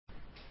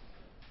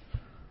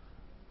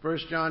1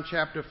 John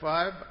chapter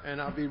 5,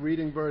 and I'll be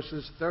reading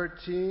verses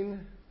 13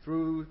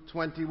 through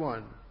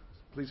 21.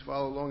 Please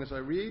follow along as I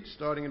read,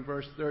 starting in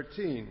verse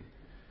 13.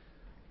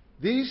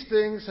 These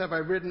things have I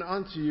written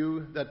unto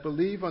you that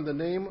believe on the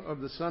name of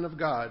the Son of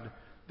God,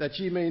 that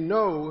ye may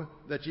know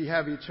that ye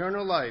have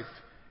eternal life,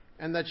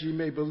 and that ye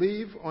may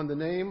believe on the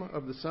name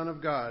of the Son of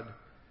God.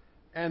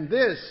 And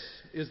this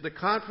is the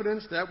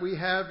confidence that we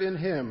have in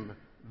him,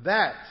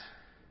 that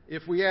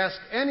if we ask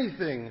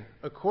anything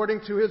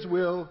according to his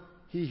will,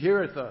 he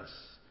heareth us.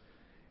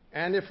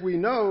 And if we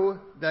know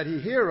that he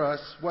hear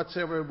us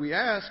whatsoever we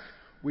ask,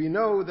 we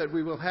know that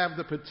we will have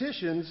the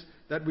petitions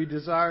that we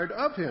desired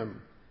of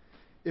him.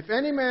 If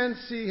any man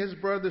see his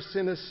brother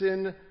sin a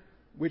sin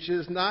which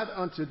is not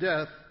unto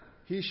death,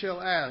 he shall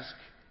ask,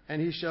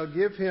 and he shall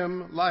give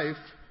him life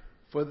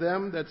for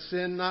them that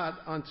sin not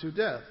unto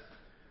death.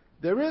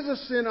 There is a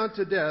sin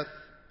unto death.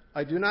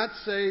 I do not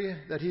say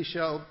that he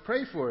shall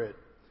pray for it.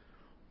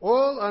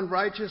 All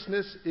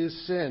unrighteousness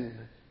is sin,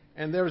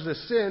 and there is a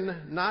sin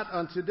not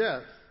unto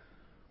death.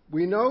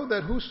 We know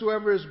that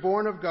whosoever is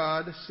born of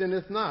God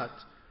sinneth not,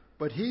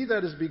 but he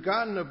that is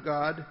begotten of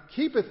God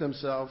keepeth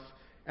himself,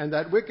 and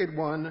that wicked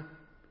one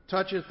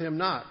toucheth him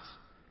not.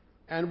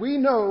 And we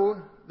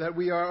know that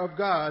we are of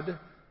God,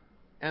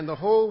 and the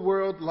whole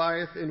world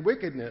lieth in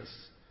wickedness.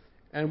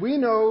 And we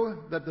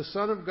know that the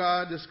Son of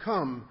God is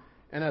come,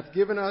 and hath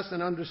given us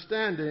an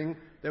understanding,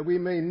 that we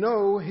may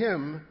know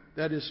him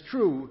that is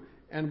true,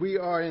 and we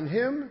are in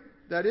him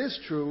that is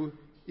true,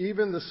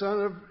 even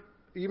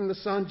the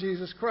Son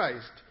Jesus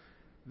Christ.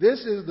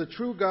 This is the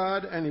true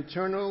God and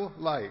eternal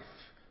life.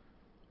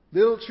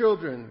 Little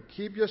children,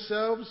 keep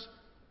yourselves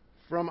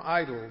from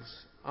idols.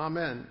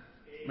 Amen.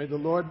 May the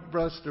Lord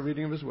bless the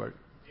reading of his word.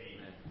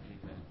 Amen.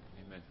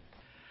 Amen.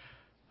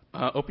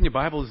 Amen. Open your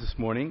Bibles this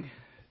morning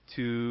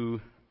to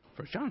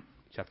 1 John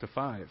chapter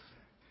 5.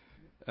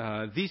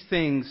 These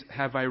things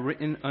have I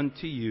written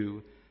unto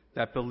you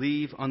that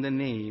believe on the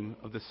name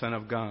of the Son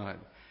of God,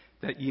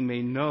 that ye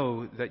may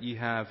know that ye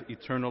have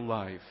eternal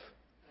life,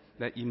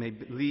 that ye may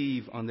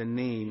believe on the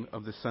name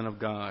of the Son of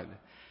God.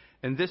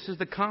 And this is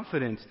the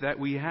confidence that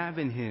we have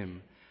in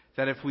him,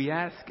 that if we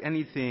ask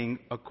anything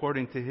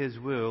according to his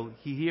will,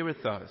 he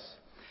heareth us.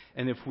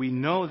 And if we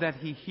know that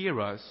he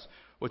hear us,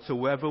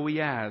 whatsoever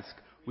we ask,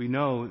 we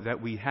know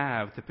that we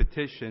have the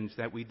petitions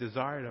that we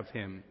desired of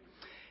him.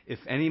 If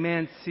any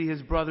man see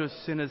his brother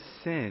sin a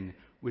sin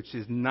which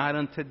is not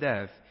unto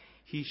death,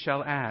 he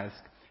shall ask,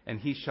 and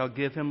he shall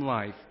give him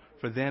life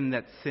for them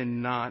that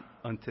sin not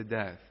unto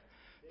death.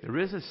 There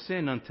is a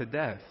sin unto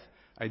death.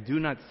 I do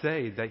not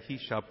say that he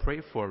shall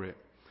pray for it.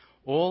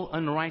 All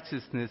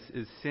unrighteousness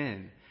is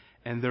sin,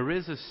 and there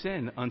is a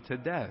sin unto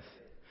death.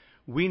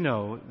 We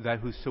know that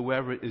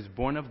whosoever is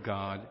born of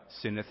God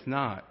sinneth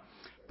not,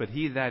 but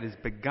he that is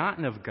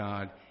begotten of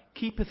God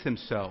keepeth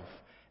himself,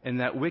 and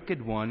that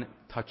wicked one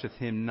toucheth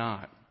him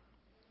not.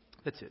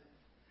 That's it.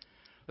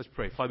 Let's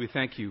pray. Father, we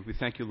thank you. We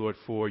thank you, Lord,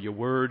 for your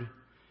word.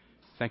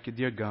 Thank you,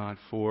 dear God,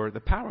 for the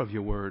power of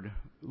your word.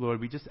 Lord,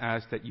 we just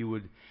ask that you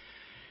would,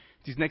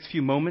 these next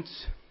few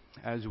moments,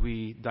 as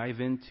we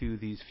dive into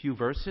these few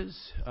verses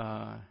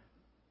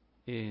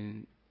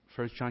in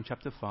 1 John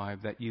chapter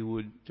 5, that you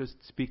would just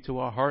speak to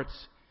our hearts,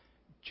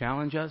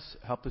 challenge us,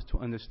 help us to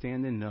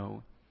understand and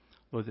know,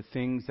 Lord, the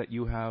things that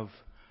you have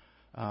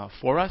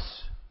for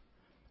us.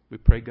 We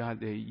pray,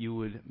 God, that you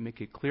would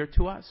make it clear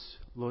to us,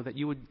 Lord, that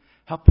you would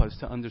help us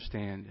to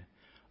understand.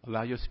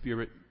 Allow your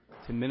Spirit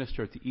to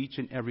minister to each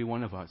and every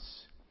one of us.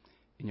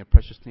 In your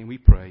precious name we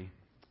pray.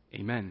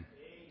 Amen.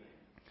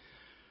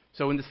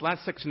 So in this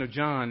last section of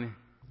John,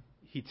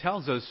 he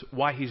tells us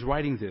why he's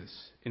writing this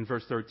in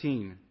verse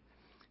 13.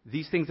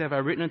 These things have I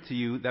written unto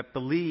you that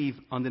believe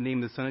on the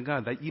name of the Son of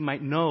God, that ye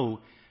might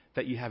know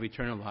that you have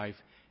eternal life,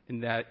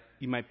 and that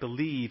you might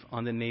believe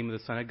on the name of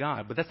the Son of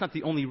God. But that's not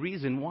the only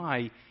reason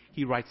why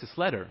he writes this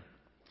letter.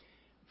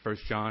 1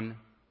 John,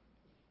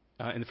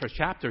 in the first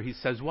chapter, he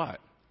says what?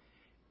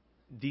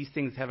 These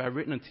things have I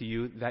written unto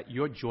you that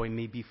your joy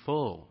may be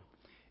full.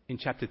 In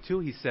chapter 2,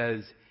 he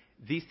says,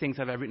 these things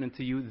have I written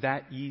unto you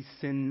that ye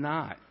sin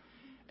not.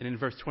 And in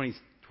verse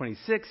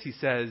 26, he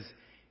says,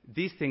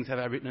 these things have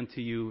I written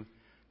unto you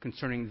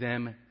concerning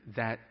them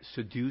that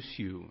seduce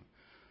you.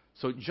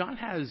 So John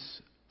has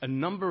a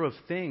number of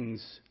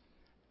things,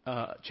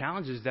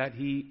 challenges that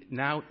he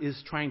now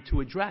is trying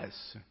to address.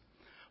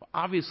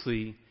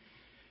 Obviously,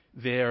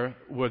 there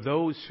were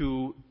those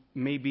who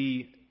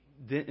maybe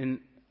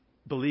didn't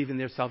believe in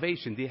their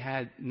salvation. They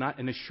had not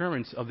an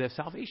assurance of their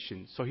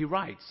salvation. So he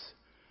writes,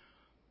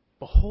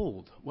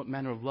 behold, what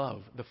manner of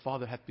love the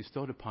Father hath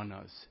bestowed upon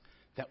us,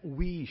 that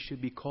we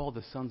should be called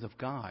the sons of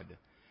God.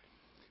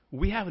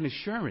 We have an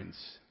assurance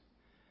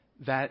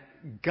that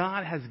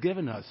God has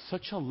given us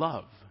such a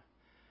love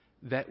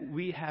that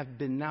we have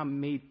been now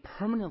made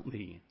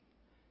permanently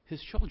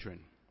his children.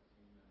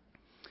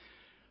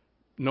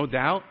 No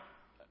doubt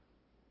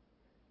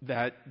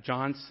that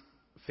John's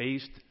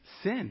faced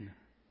sin.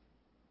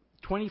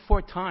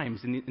 24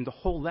 times in the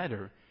whole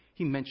letter,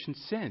 he mentions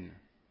sin.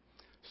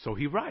 So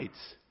he writes,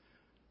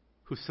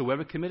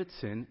 whosoever committed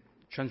sin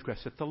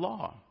transgresseth the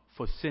law.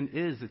 For sin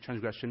is the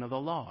transgression of the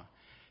law.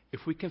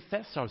 If we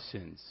confess our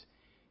sins,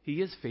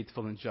 he is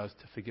faithful and just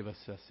to forgive us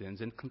our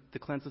sins and to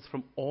cleanse us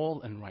from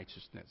all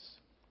unrighteousness.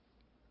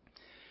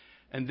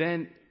 And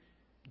then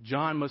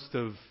John must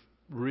have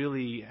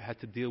really had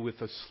to deal with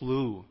a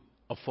slew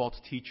of false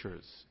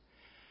teachers.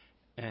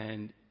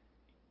 And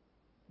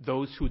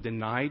those who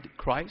denied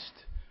Christ,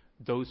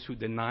 those who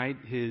denied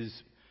his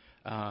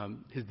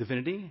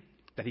divinity,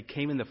 that he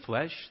came in the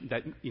flesh,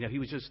 that, he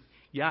was just,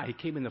 he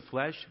came in the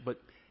flesh, but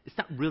it's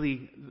not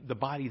really the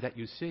body that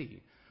you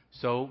see.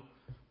 So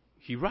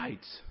he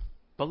writes,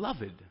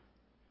 Beloved,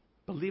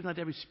 believe not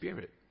every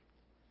spirit,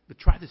 but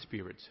try the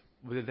spirits,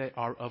 whether they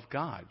are of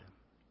God.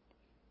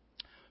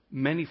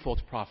 Many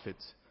false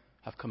prophets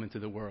have come into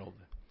the world.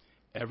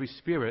 Every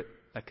spirit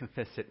that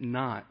confesseth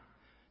not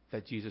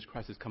that Jesus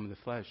Christ has come in the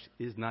flesh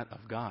is not of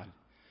God.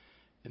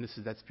 And this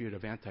is that spirit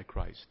of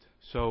Antichrist.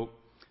 So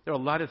there are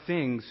a lot of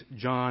things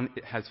John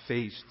has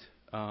faced,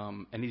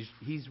 and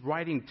he's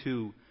writing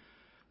to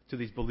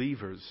these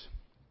believers.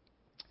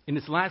 In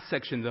this last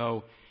section,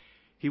 though,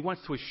 he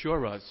wants to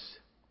assure us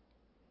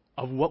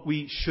of what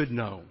we should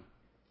know.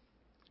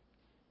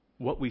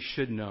 What we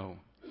should know.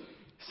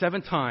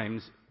 7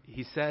 times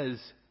he says,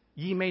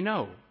 ye may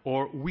know,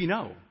 or we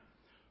know.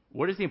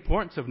 What is the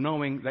importance of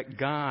knowing that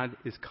God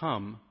is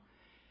come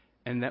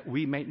and that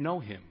we may know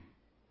him?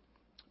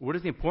 What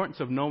is the importance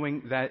of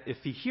knowing that if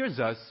he hears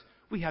us,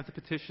 we have the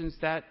petitions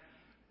that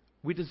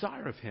we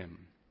desire of him?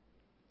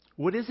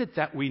 What is it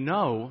that we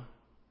know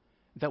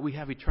that we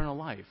have eternal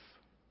life?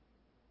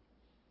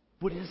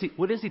 What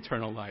is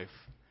eternal life?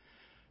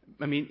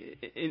 I mean,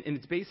 in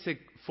its basic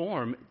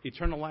form,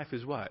 eternal life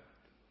is what?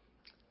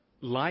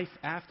 Life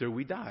after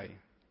we die.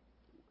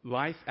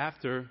 Life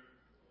after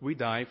we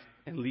die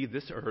and leave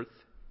this earth,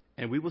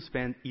 and we will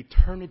spend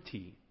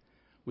eternity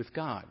with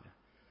God.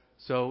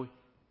 So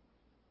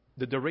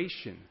the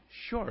duration,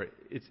 sure,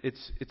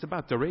 it's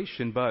about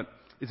duration, but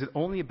is it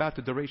only about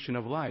the duration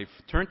of life?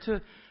 Turn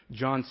to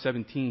John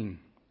 17.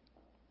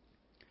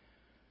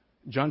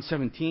 John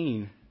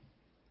 17,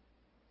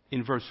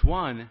 in verse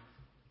 1,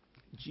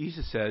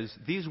 Jesus says,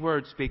 these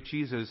words spake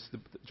Jesus,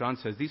 John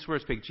says, these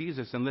words spake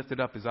Jesus and lifted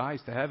up his eyes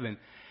to heaven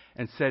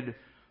and said,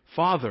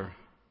 Father,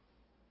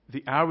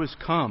 the hour is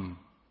come.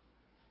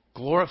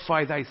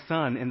 Glorify thy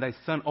Son, and thy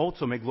Son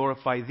also may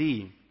glorify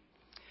thee.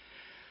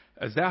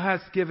 As thou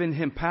hast given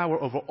him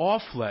power over all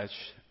flesh,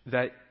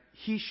 that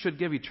he should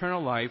give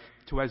eternal life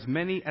to as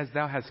many as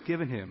thou hast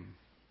given him.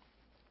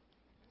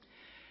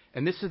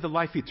 And this is the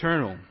life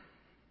eternal,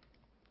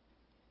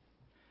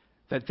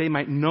 that they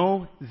might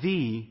know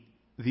thee,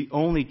 the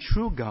only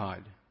true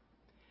God,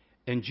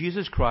 and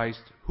Jesus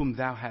Christ, whom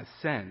thou hast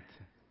sent.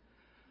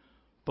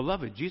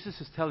 Beloved, Jesus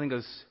is telling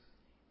us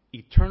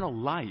eternal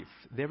life,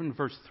 there in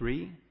verse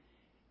 3,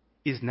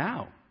 is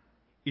now.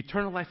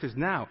 Eternal life is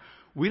now.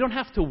 We don't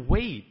have to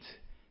wait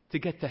to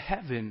get to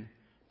heaven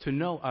to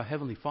know our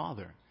Heavenly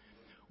Father.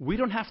 We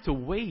don't have to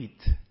wait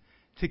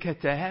to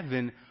get to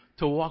heaven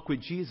to walk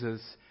with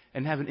Jesus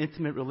and have an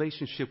intimate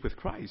relationship with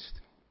Christ.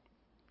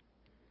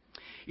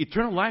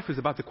 Eternal life is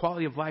about the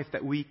quality of life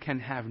that we can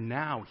have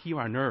now, here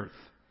on earth,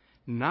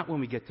 not when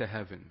we get to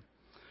heaven.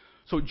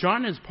 So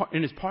John,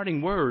 in his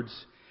parting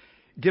words,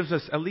 gives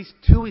us at least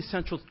 2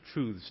 essential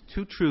truths,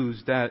 2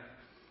 truths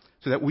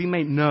so that we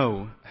may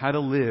know how to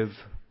live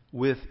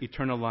with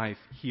eternal life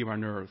here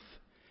on earth.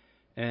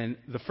 And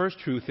the first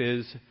truth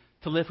is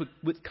to live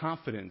with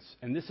confidence.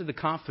 And this is the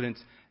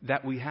confidence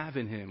that we have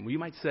in him. You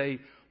might say,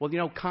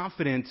 well,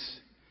 confidence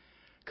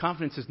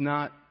is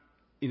not,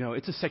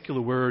 it's a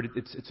secular word.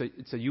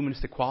 It's a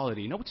humanistic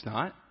quality. No, it's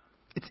not.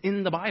 It's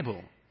in the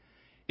Bible.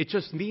 It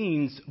just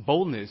means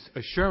boldness,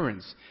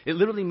 assurance. It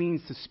literally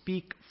means to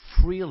speak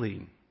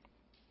freely.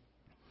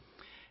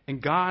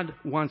 And God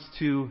wants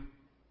to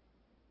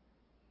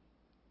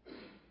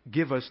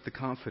give us the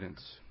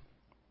confidence.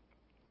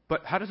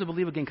 But how does a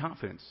believer gain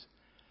confidence?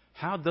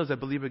 How does a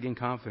believer gain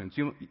confidence?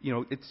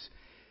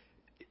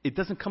 It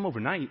doesn't come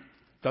overnight,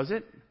 does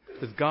it?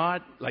 Does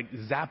God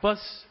zap us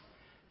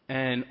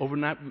and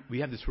overnight we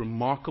have this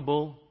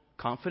remarkable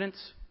confidence?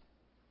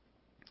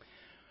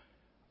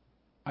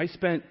 I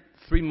spent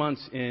 3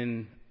 months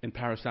in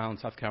Parris Island,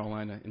 South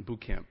Carolina, in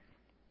boot camp.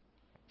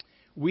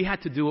 We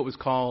had to do what was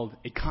called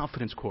a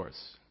confidence course,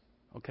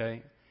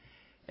 okay?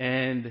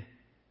 And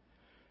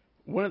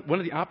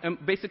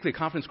basically a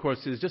confidence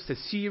course is just a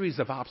series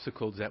of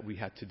obstacles that we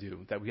had to do,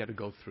 that we had to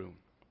go through.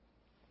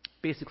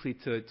 Basically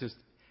to just,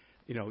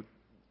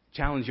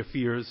 challenge your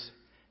fears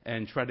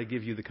and try to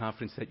give you the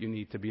confidence that you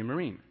need to be a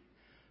Marine.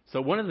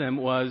 So one of them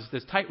was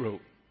this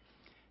tightrope.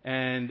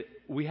 And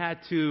we had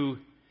to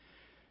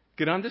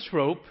get on this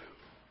rope,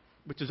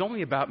 which is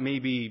only about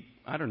maybe,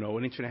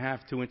 1.5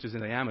 inches, 2 inches in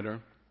diameter,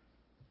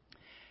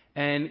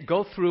 and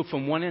go through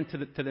from one end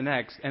to the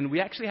next. And we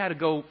actually had to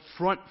go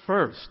front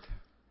first.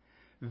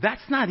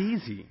 That's not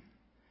easy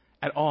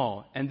at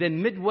all. And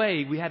then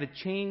midway, we had to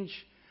change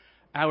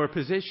our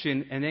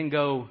position and then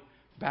go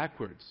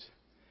backwards.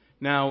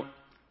 Now,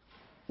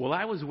 while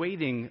I was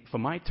waiting for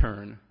my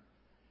turn,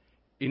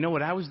 you know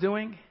what I was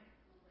doing?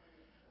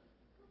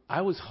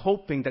 I was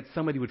hoping that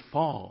somebody would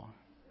fall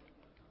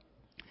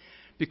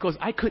because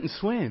I couldn't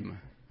swim.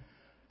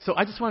 So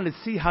I just wanted to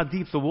see how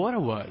deep the water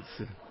was.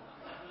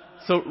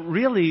 So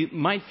really,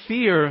 my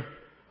fear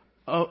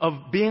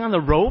of being on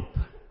the rope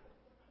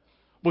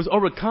was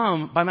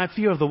overcome by my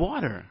fear of the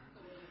water.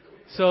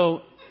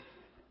 So,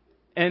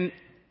 and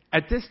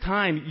at this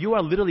time, you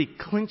are literally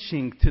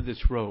clinching to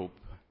this rope.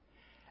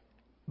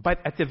 But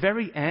at the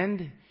very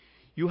end,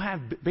 you have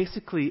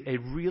basically a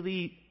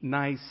really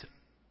nice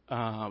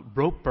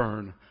rope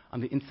burn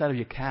on the inside of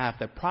your calf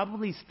that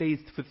probably stays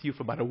with you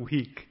for about a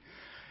week.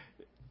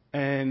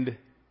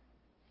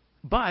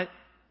 But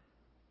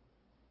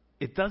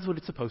it does what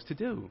it's supposed to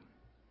do.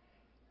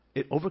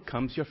 It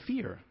overcomes your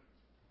fear.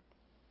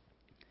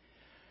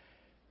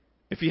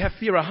 If you have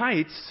fear of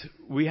heights,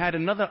 we had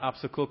another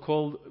obstacle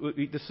called,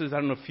 this is, I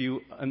don't know if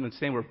you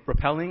understand, we're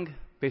rappelling.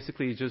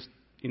 Basically, just,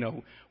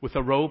 with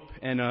a rope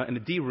and a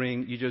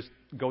D-ring, you just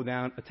go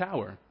down a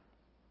tower.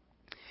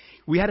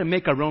 We had to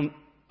make our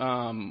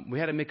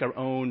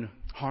own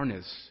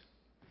harness.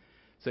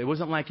 So it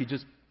wasn't like you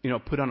just,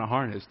 put on a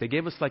harness. They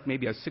gave us like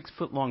maybe a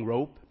 6-foot-long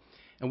rope,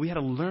 and we had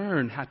to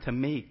learn how to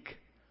make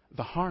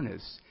the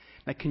harness.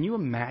 Now, can you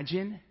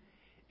imagine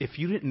if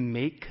you didn't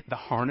make the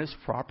harness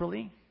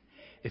properly?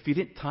 If you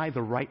didn't tie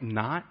the right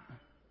knot?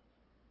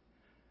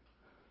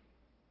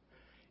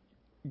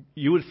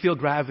 You would feel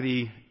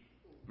gravity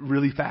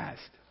really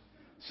fast.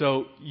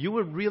 So you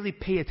would really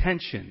pay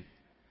attention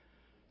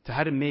to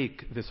how to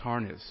make this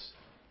harness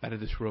out of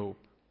this rope.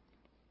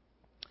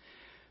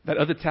 That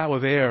other tower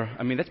there,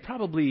 that's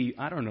probably,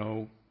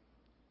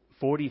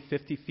 40,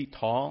 50 feet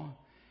tall.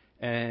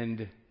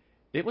 And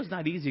it was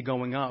not easy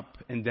going up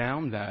and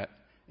down that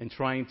and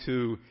trying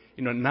to,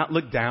 not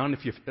look down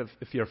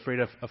if you're afraid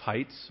of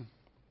heights.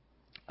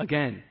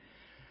 Again,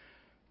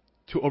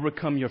 to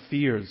overcome your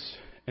fears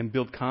and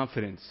build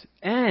confidence.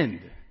 And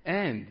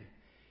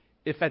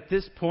if at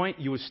this point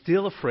you were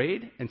still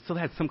afraid and still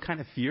had some kind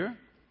of fear,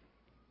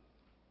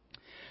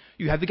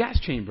 you had the gas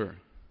chamber.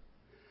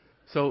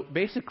 So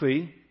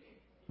basically,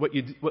 what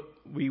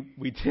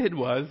we did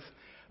was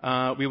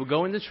we would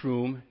go in this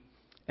room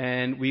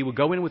and we would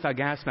go in with our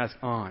gas mask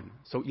on.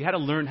 So you had to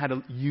learn how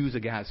to use a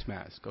gas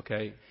mask.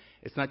 Okay,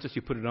 it's not just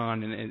you put it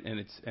on and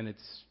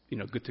it's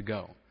good to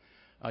go.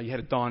 You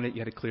had to don it,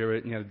 you had to clear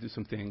it, and you had to do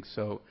some things.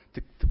 So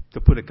to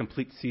put a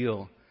complete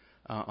seal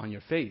on your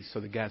face so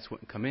the gas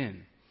wouldn't come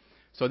in.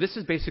 So this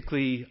is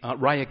basically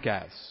riot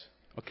gas.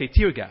 Okay,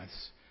 tear gas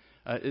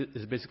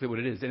is basically what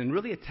it is, and it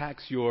really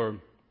attacks your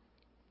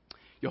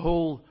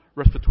whole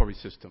respiratory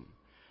system.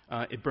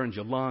 It burns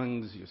your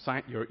lungs,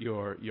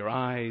 your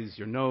eyes,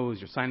 your nose,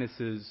 your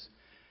sinuses.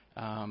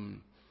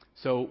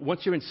 So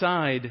once you're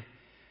inside,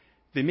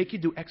 they make you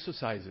do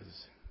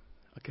exercises.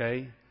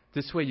 Okay,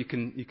 this way you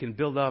can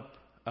build up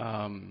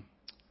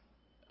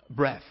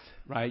breath,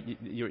 right?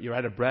 You're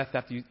out of breath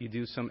after you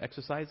do some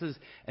exercises,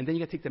 and then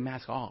you got to take the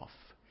mask off.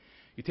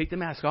 You take the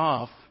mask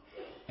off,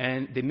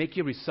 and they make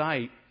you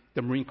recite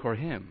the Marine Corps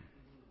hymn.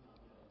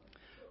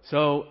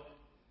 So,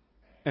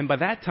 and by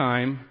that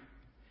time,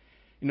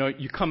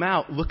 you come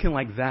out looking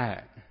like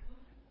that.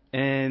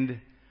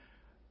 And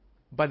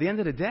by the end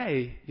of the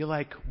day, you're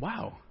like,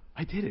 wow,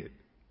 I did it.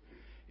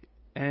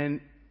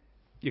 And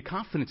your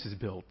confidence is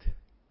built,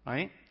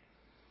 right?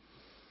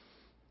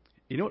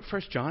 You know what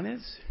 1 John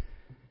is?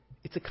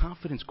 It's a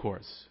confidence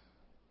course.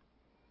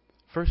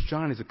 1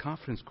 John is a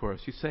confidence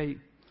course. You say,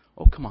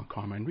 oh, come on,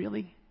 Carmine,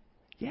 really?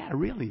 Yeah,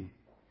 really.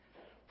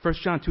 1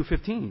 John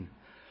 2:15.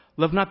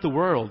 Love not the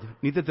world,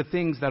 neither the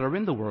things that are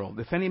in the world.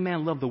 If any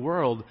man love the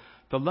world,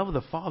 the love of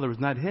the Father is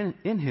not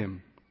in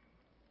him.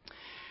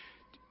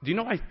 Do you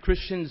know why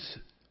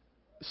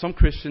some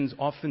Christians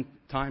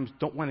oftentimes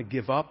don't want to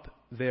give up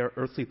their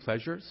earthly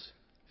pleasures?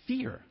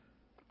 Fear.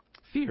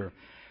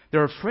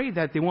 They're afraid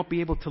that they won't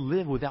be able to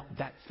live without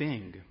that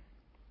thing.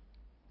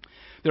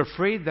 They're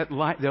afraid that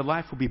their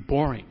life will be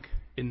boring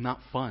and not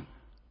fun.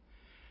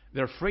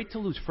 They're afraid to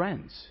lose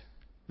friends.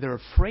 They're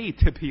afraid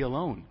to be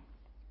alone.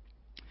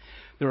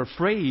 They're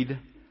afraid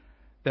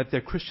that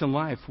their Christian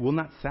life will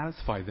not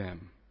satisfy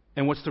them.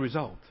 And what's the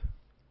result?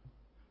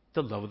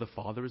 The love of the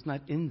Father is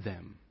not in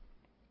them.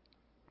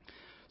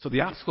 So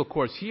the obstacle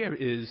course here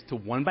is to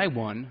one by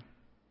one,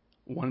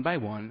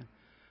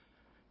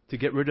 to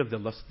get rid of the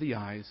lust of the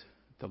eyes,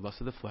 the lust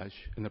of the flesh,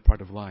 and the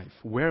pride of life,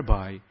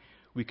 whereby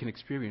we can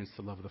experience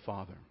the love of the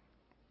Father.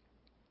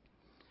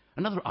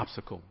 Another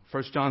obstacle,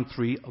 1 John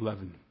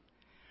 3:11.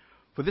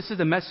 For this is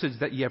the message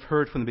that ye have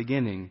heard from the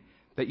beginning,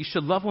 that ye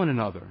should love one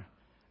another,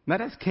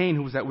 not as Cain,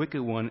 who was that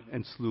wicked one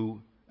and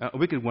slew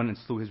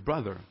his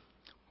brother.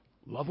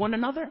 Love one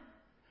another?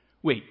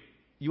 Wait,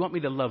 you want me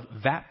to love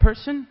that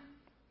person?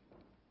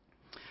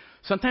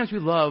 Sometimes we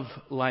love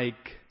like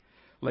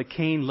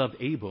Cain loved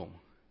Abel.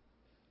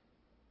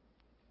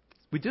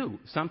 We do.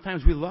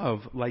 Sometimes we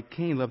love like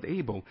Cain loved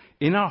Abel.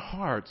 In our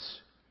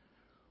hearts,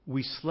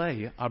 we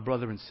slay our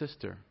brother and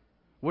sister.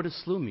 What does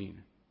slew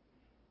mean?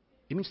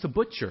 It means to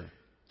butcher,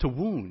 to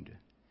wound.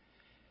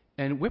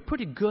 And we're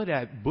pretty good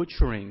at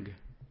butchering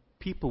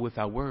people with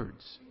our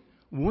words,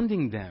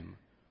 wounding them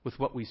with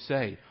what we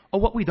say or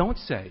what we don't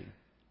say.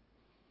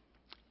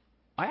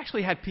 I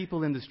actually had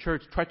people in this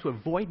church try to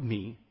avoid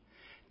me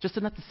just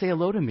not to say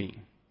hello to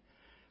me.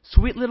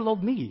 Sweet little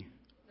old me,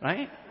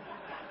 right?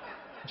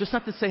 Just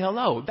not to say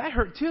hello. That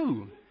hurt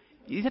too.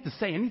 You didn't have to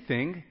say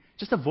anything,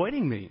 just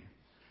avoiding me.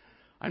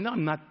 I know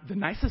I'm not the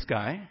nicest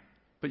guy,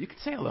 but you can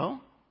say hello.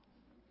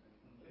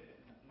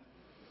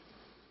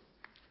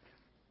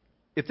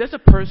 If there's a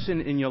person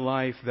in your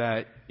life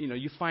that,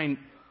 you find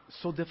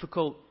so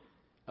difficult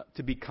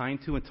to be kind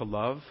to and to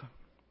love,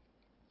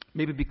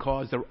 maybe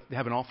because they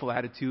have an awful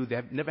attitude,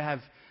 they never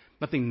have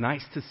nothing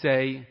nice to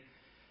say,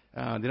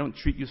 they don't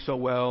treat you so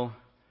well,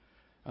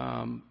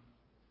 and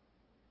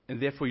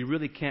therefore you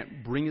really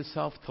can't bring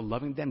yourself to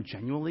loving them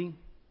genuinely,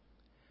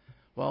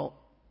 well,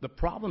 the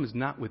problem is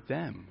not with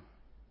them.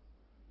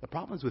 The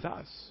problem is with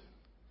us.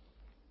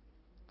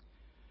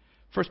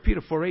 1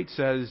 Peter 4:8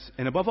 says,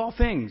 "And above all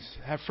things,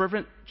 have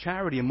fervent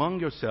charity among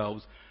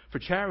yourselves, for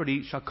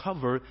charity shall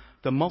cover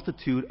the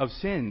multitude of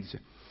sins."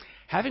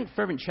 Having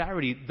fervent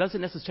charity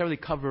doesn't necessarily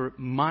cover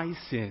my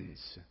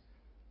sins.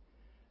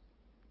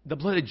 The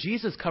blood of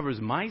Jesus covers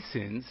my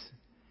sins.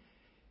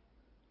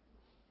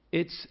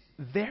 It's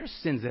their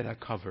sins that are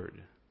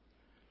covered.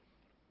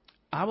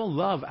 Our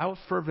love, our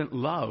fervent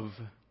love,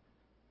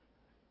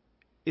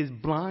 is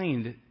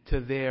blind to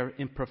their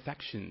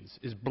imperfections,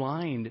 is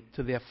blind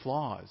to their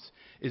flaws,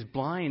 is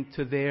blind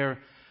to their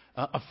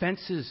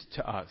offenses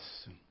to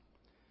us.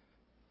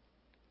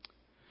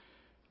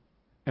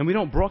 And we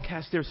don't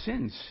broadcast their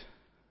sins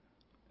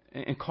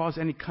and cause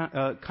any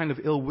kind of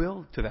ill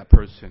will to that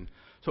person.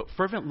 So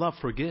fervent love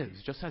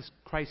forgives, just as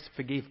Christ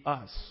forgave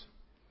us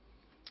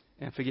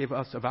and forgave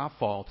us of our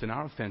faults and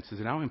our offenses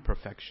and our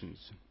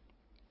imperfections.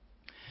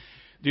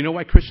 Do you know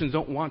why Christians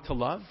don't want to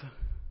love?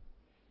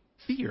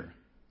 Fear.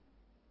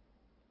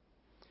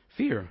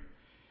 Fear.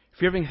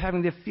 Fear of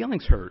having their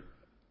feelings hurt.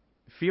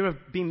 Fear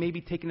of being maybe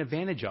taken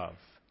advantage of.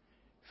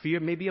 Fear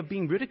maybe of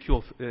being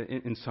ridiculed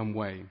in some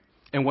way.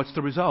 And what's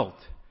the result?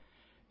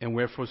 And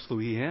wherefore slew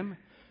he him?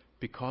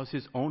 Because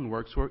his own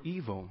works were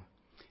evil.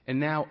 And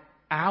now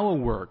our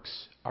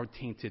works are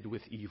tainted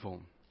with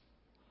evil.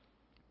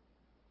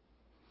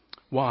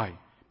 Why?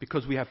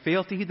 Because we have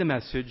failed to heed the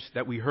message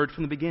that we heard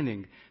from the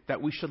beginning,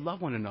 that we should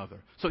love one another.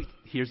 So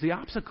here's the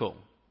obstacle.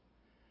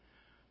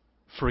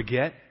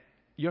 Forget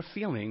your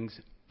feelings,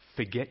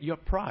 forget your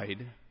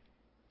pride,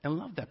 and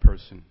love that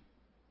person.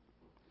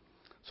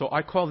 So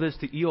I call this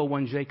the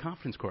EO1J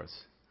conference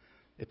course,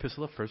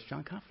 Epistle of 1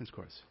 John conference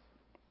course.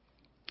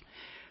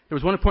 There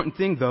was one important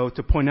thing, though,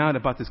 to point out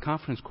about this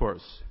conference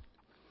course.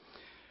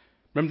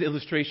 Remember the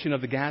illustration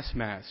of the gas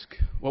mask?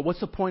 Well, what's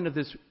the point of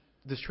this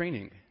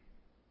training?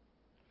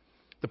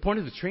 The point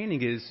of the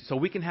training is so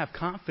we can have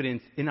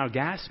confidence in our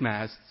gas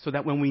mask so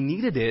that when we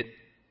needed it,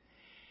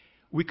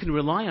 we can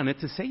rely on it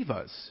to save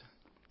us.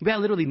 We had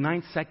literally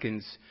 9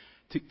 seconds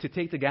to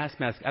take the gas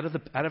mask out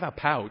of our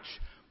pouch,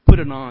 put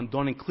it on,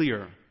 dawn and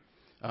clear.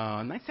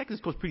 9 seconds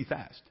goes pretty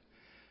fast.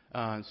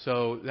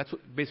 So that's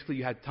what basically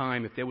you had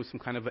time. If there was some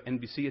kind of an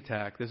NBC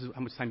attack, this is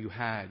how much time you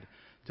had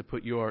to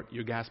put your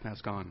gas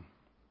mask on.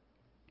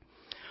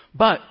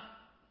 But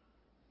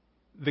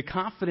the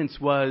confidence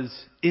was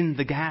in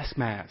the gas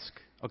mask,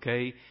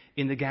 okay?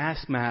 In the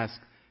gas mask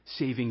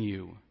saving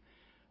you.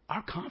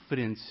 Our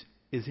confidence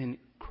is in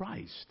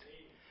Christ.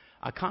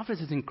 Our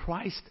confidence is in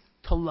Christ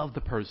to love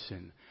the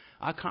person.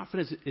 Our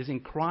confidence is in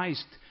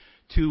Christ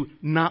to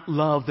not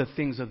love the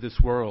things of this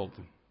world.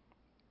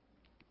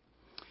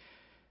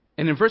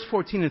 And in verse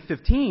 14 and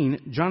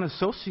 15, John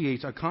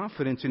associates our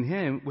confidence in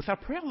him with our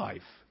prayer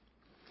life.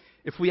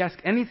 If we ask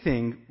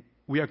anything,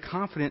 we are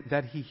confident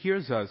that he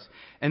hears us.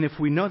 And if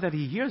we know that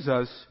he hears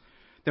us,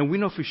 then we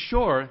know for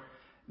sure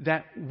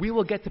that we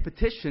will get the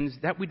petitions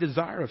that we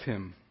desire of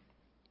him.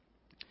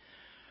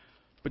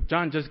 But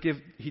John does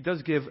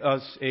give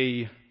us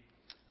a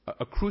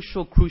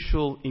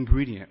crucial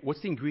ingredient.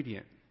 What's the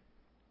ingredient?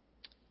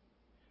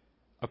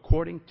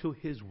 According to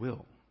his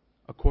will.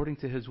 According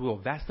to his will.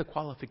 That's the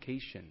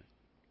qualification.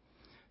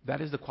 That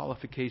is the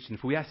qualification.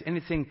 If we ask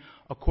anything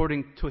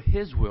according to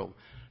his will,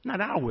 not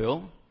our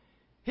will,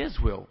 his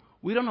will.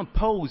 We don't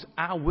impose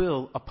our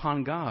will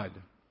upon God.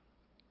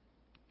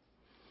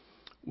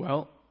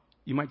 Well,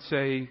 you might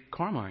say,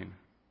 Carmine,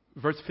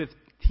 verse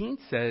 15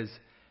 says,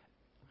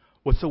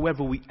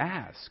 whatsoever we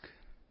ask.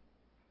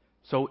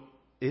 So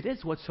it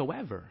is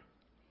whatsoever.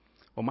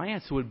 Well, my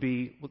answer would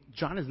be, well,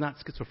 John is not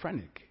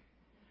schizophrenic.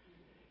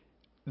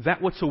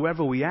 That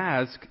whatsoever we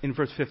ask in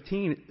verse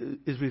 15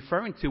 is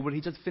referring to what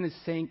he just finished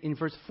saying in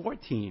verse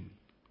 14.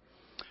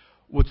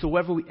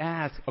 Whatsoever we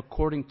ask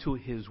according to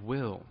his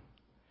will.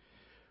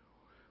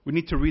 We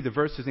need to read the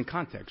verses in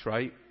context,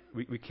 right?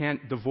 We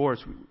can't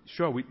divorce.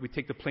 We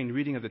take the plain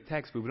reading of the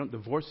text, but we don't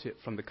divorce it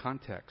from the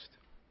context.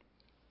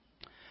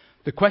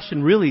 The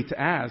question really to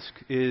ask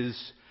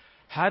is,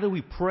 how do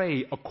we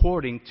pray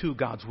according to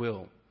God's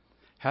will?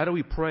 How do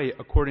we pray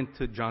according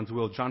to John's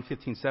will? John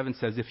 15:7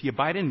 says, if ye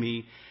abide in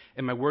me,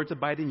 and my words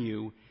abide in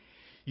you,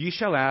 ye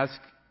shall ask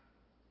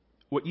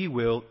what ye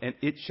will, and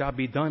it shall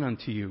be done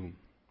unto you.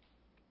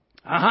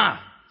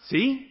 Aha!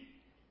 See?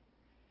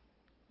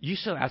 You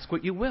shall ask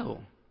what you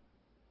will.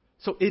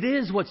 So it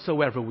is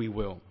whatsoever we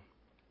will.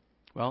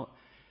 Well,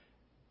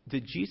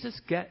 did Jesus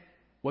get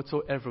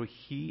whatsoever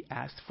he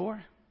asked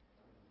for?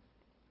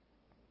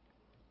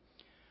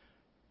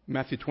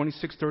 Matthew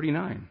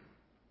 26:39.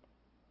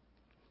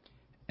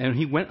 And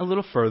he went a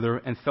little further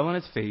and fell on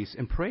his face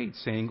and prayed,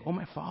 saying, "O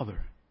my Father,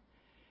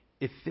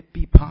 if it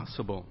be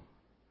possible,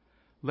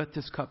 let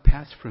this cup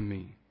pass from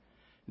me.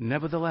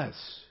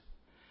 Nevertheless,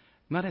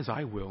 not as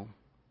I will,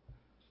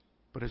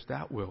 but as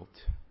thou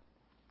wilt."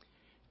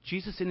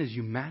 Jesus in his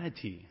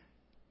humanity,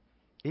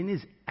 in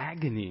his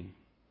agony,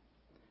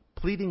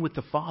 pleading with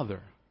the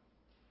Father,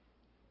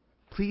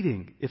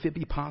 pleading, if it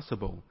be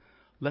possible,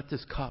 let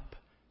this cup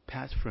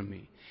pass from me.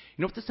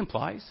 You know what this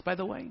implies, by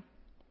the way?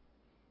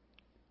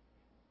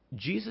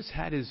 Jesus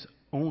had his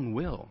own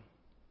will.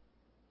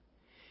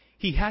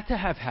 He had to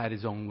have had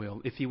his own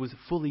will if he was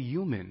fully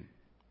human.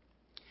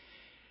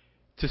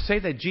 To say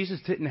that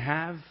Jesus didn't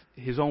have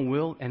his own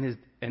will and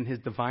his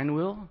divine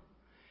will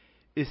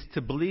is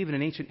to believe in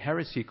an ancient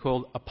heresy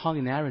called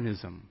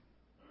Apollinarianism.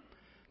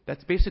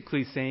 That's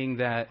basically saying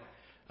that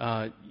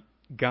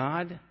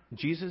God,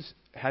 Jesus,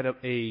 had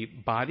a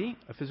body,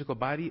 a physical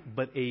body,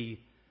 but a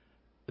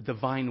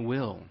divine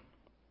will.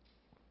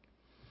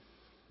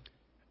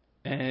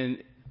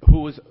 And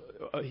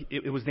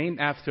it was named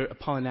after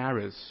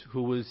Apollinaris,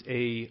 who was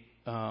a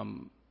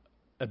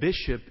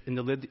bishop in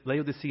the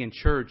Laodicean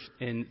church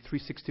in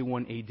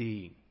 361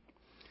 AD.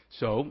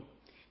 So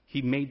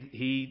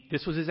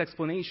this was his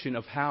explanation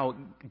of how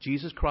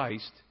Jesus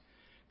Christ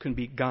can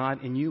be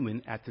God and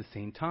human at the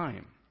same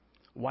time.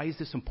 Why is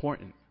this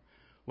important?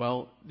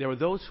 Well, there are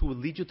those who would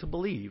lead you to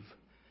believe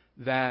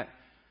that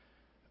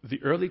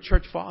the early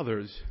church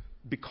fathers,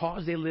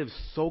 because they lived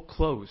so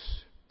close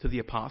to the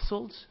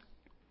apostles,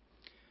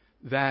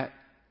 that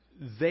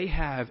they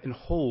have and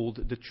hold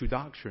the true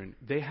doctrine.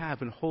 They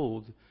have and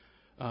hold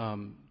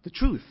the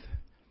truth,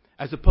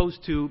 as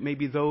opposed to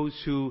maybe those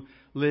who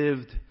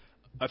lived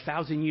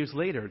 1,000 years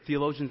later,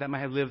 theologians that might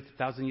have lived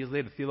 1,000 years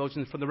later,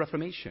 theologians from the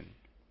Reformation.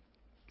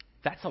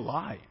 That's a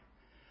lie.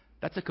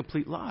 That's a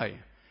complete lie.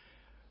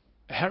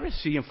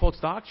 Heresy and false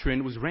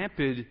doctrine was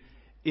rampant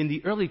in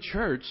the early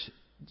church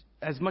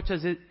as much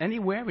as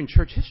anywhere in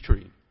church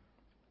history.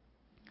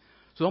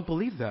 So don't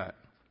believe that.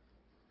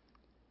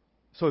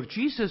 So if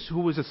Jesus,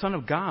 who was the Son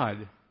of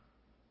God,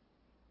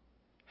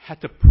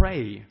 had to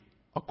pray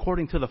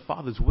according to the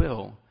Father's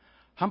will,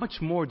 how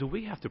much more do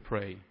we have to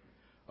pray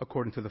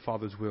according to the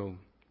Father's will?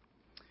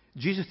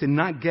 Jesus did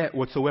not get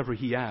whatsoever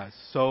he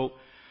asked. So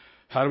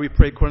how do we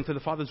pray according to the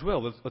Father's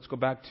will? Let's go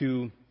back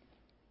to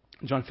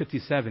John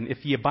 57.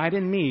 If ye abide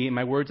in me, and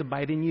my words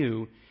abide in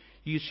you,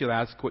 you shall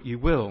ask what you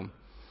will.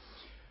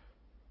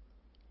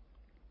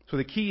 So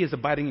the key is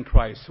abiding in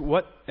Christ.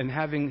 And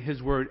having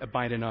his word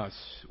abide in us.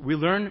 We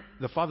learn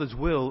the Father's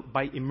will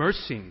by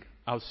immersing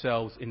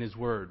ourselves in his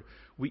word.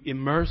 We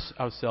immerse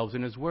ourselves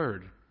in his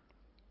word.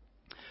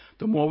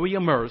 The more we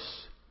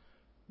immerse,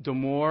 the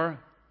more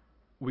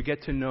we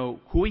get to know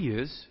who he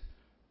is,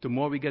 the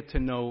more we get to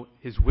know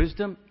his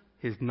wisdom,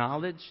 his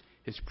knowledge,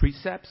 his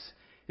precepts,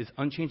 his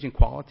unchanging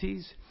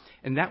qualities,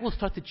 and that will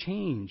start to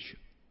change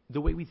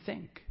the way we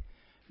think.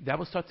 That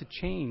will start to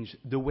change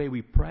the way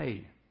we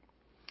pray,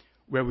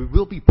 where we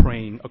will be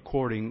praying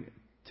according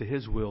to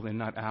his will and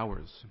not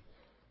ours.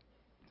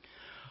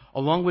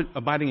 Along with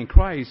abiding in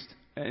Christ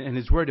and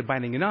his word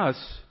abiding in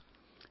us,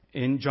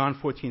 in John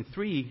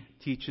 14:3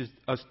 teaches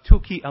us two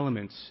key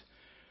elements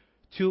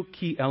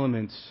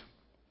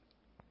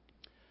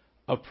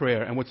of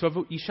prayer. And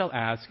whatsoever ye shall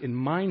ask in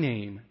my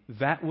name,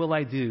 that will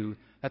I do,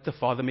 that the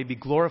Father may be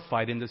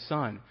glorified in the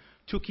Son.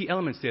 Two key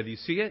elements there. Do you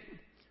see it?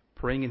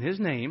 Praying in his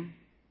name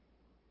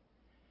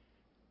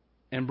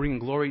and bringing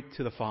glory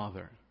to the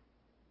Father.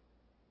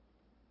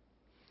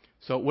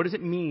 So what does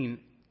it mean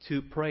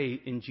to pray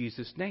in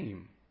Jesus'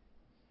 name?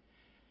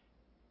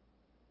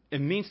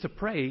 It means to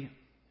pray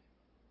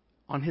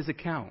on his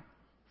account,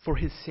 for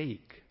his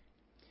sake.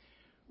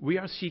 We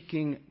are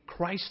seeking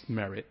Christ's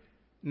merit,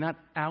 not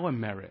our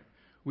merit.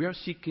 We are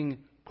seeking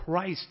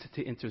Christ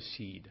to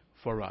intercede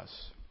for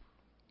us.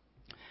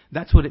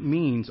 That's what it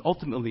means,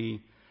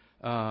 ultimately,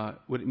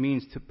 what it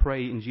means to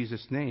pray in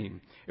Jesus'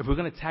 name. If we're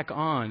going to tack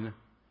on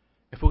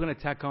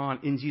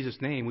in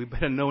Jesus' name, we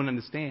better know and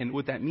understand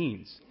what that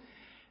means.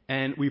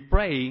 And we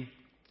pray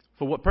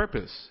for what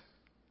purpose?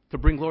 To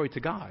bring glory to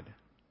God.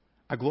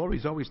 Our glory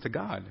is always to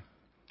God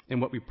in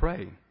what we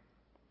pray.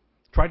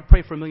 Try to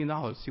pray for $1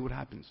 million, see what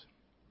happens.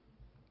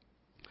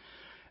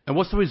 And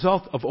what's the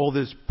result of all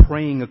this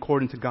praying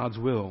according to God's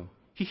will?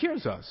 He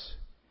hears us.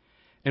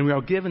 And we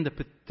are given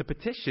the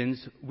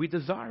petitions we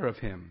desire of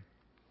him.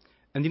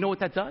 And you know what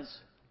that does?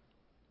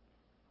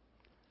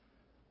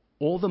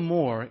 All the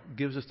more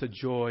gives us the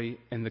joy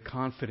and the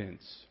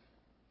confidence.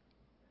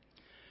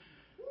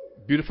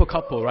 Beautiful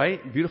couple,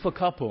 right? Beautiful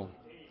couple.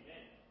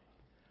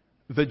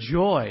 The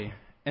joy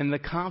and the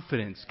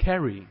confidence.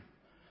 Carrie,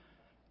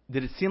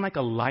 did it seem like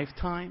a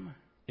lifetime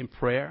in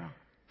prayer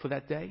for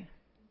that day?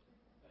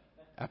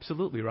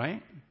 Absolutely,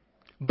 right?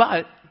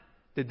 But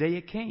the day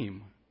it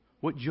came.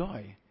 What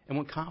joy and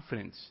what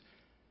confidence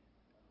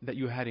that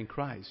you had in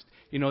Christ.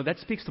 You know, that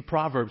speaks to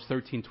Proverbs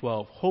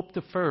 13:12. Hope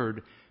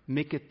deferred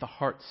maketh the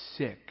heart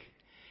sick.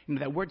 You know,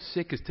 that word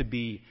sick is to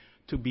be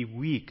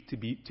weak, to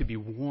be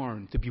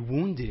worn, to be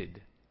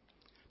wounded,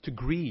 to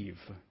grieve.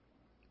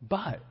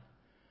 But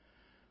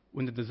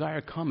when the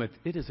desire cometh,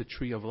 it is a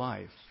tree of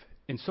life.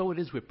 And so it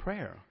is with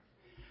prayer.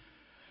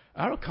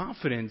 Our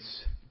confidence,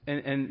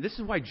 and this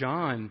is why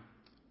John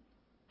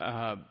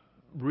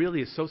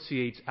really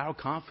associates our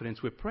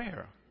confidence with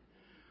prayer.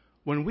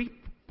 When we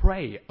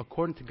pray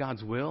according to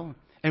God's will,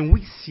 and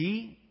we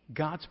see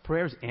God's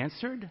prayers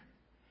answered,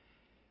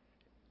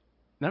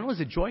 not only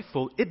is it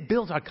joyful, it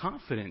builds our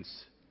confidence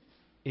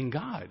in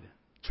God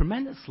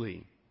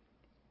tremendously.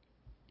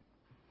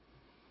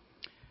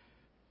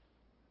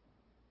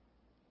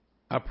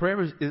 Our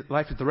prayer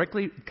life is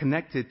directly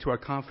connected to our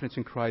confidence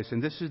in Christ,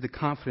 and this is the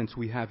confidence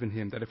we have in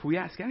Him, that if we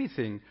ask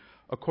anything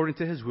according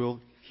to His will,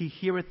 He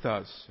heareth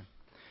us.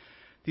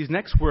 These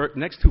next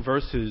two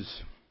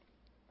verses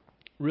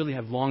really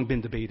have long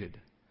been debated.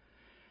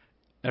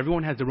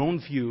 Everyone has their own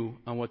view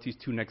on what these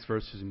two next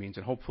verses means,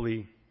 and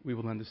hopefully we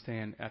will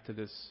understand after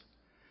this.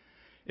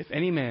 If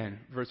any man,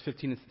 verse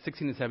 16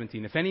 and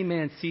 17, if any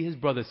man see his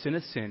brother sin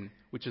a sin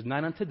which is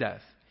not unto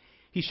death,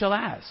 he shall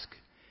ask,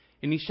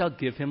 and he shall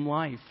give him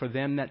life for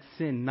them that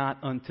sin not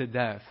unto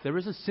death. There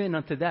is a sin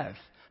unto death.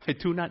 I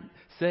do not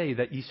say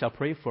that ye shall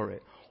pray for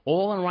it.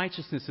 All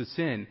unrighteousness is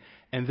sin,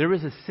 and there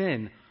is a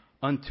sin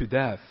unto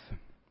death.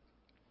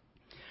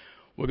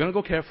 We're going to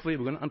go carefully.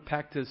 We're going to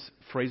unpack this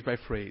phrase by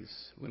phrase.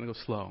 We're going to go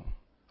slow,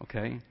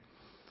 okay?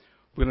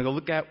 We're going to go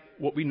look at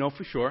what we know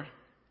for sure,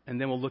 and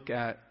then we'll look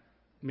at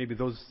maybe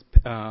those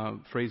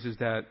phrases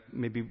that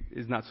maybe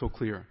is not so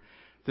clear.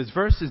 This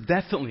verse is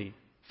definitely,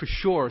 for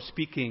sure,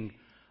 speaking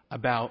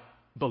about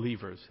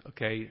believers,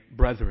 okay?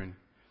 Brethren.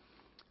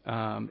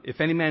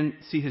 If any man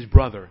see his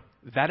brother,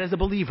 that is a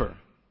believer,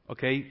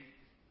 okay?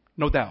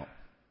 No doubt.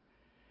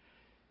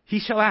 He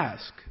shall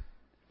ask.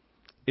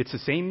 It's the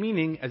same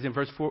meaning as in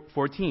verse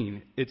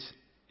 14. It's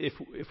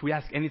if we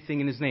ask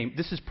anything in his name.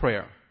 This is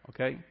prayer,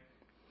 okay?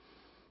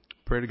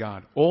 Prayer to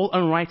God. All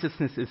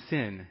unrighteousness is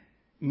sin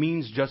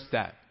means just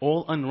that.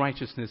 All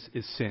unrighteousness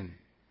is sin.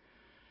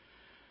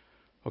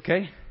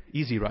 Okay?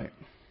 Easy, right?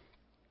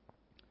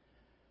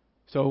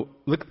 So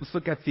let's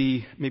look at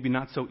the maybe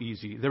not so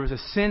easy. There is a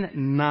sin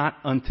not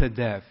unto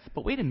death.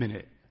 But wait a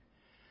minute.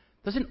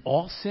 Doesn't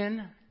all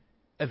sin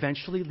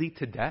eventually lead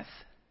to death?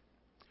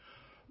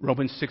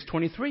 Romans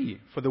 6:23,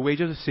 for the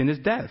wages of sin is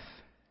death.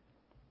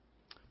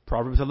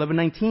 Proverbs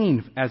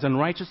 11:19, as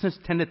unrighteousness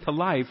tendeth to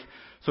life,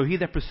 so he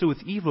that pursueth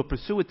evil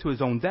pursueth to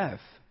his own death.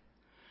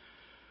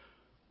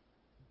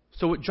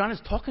 So what John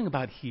is talking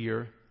about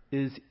here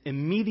is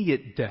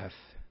immediate death.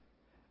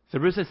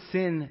 There is a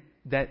sin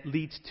that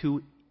leads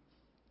to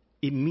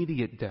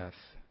immediate death.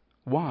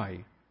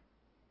 Why?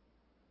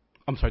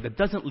 That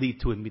doesn't lead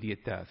to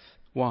immediate death.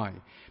 Why?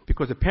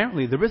 Because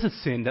apparently there is a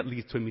sin that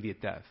leads to immediate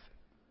death.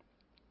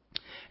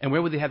 And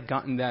where would they have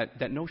gotten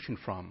that notion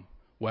from?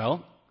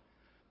 Well,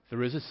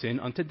 there is a sin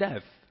unto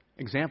death.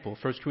 Example,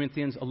 1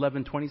 Corinthians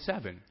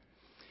 11:27.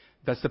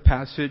 That's the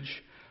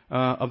passage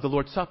of the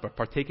Lord's Supper,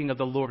 partaking of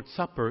the Lord's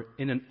Supper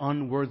in an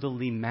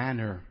unworthily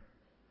manner.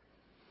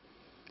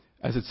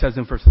 As it says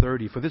in verse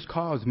 30, for this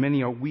cause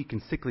many are weak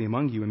and sickly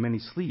among you, and many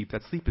sleep.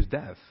 That sleep is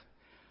death.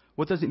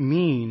 What does it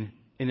mean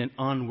in an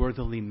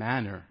unworthily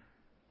manner?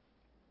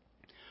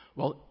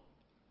 Well,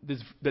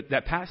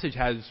 that passage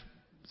has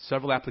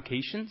several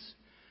applications,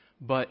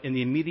 but in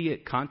the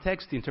immediate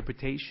context, the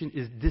interpretation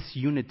is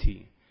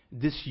disunity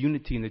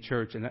in the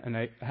church, and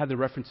I have the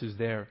references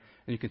there,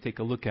 and you can take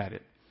a look at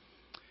it.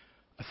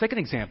 A second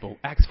example,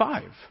 Acts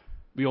 5.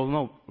 We all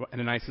know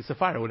Ananias and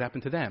Sapphira, what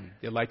happened to them?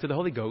 They lied to the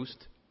Holy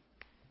Ghost,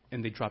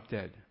 and they dropped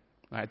dead.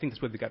 I think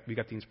that's where we got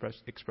the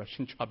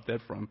expression drop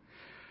dead from.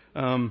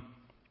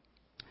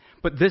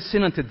 But this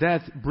sin unto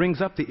death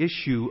brings up the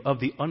issue of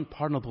the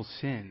unpardonable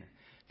sin.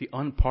 The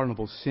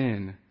unpardonable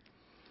sin.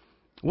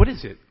 What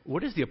is it?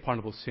 What is the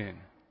unpardonable sin?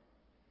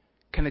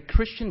 Can a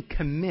Christian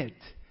commit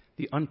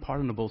the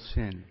unpardonable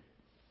sin?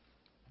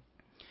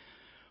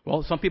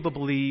 Well, some people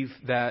believe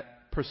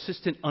that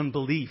persistent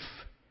unbelief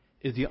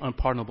is the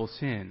unpardonable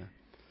sin.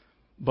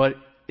 But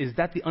is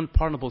that the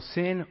unpardonable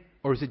sin,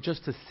 or is it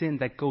just a sin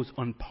that goes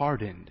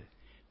unpardoned?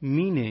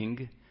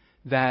 Meaning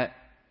that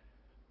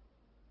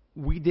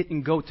we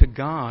didn't go to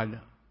God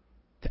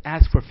to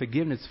ask for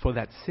forgiveness for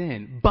that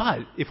sin. But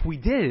if we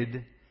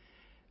did,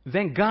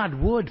 then God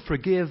would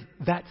forgive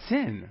that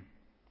sin.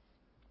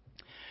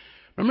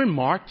 Remember in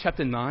Mark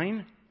chapter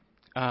 9,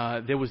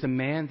 there was a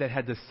man that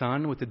had the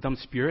son with the dumb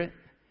spirit,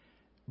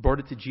 brought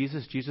it to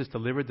Jesus. Jesus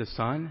delivered the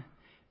son,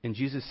 and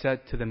Jesus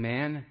said to the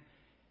man,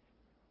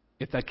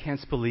 if thou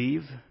canst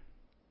believe,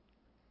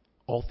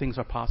 all things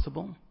are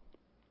possible.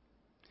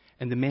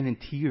 And the man in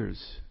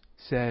tears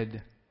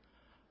said,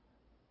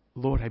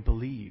 Lord, I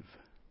believe.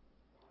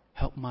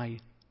 Help my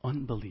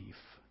unbelief.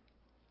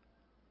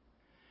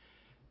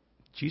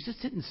 Jesus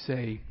didn't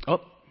say,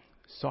 oh,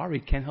 sorry,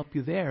 can't help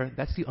you there.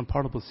 That's the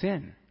unpardonable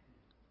sin.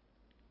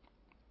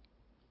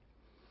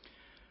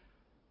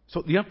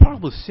 So the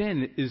unpardonable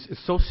sin is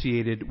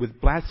associated with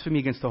blasphemy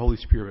against the Holy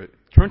Spirit.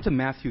 Turn to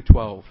Matthew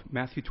 12.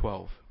 Matthew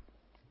 12.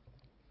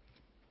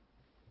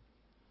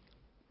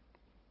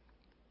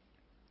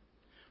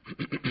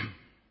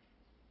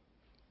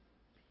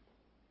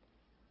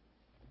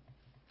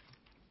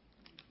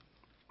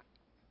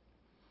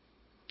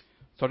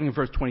 Starting in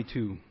verse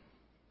 22.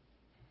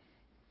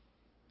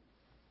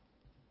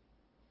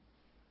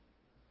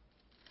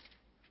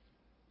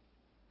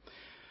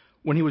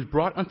 When he was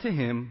brought unto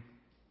him,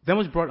 then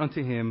was brought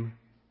unto him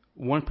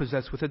one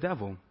possessed with a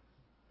devil,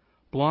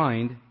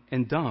 blind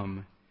and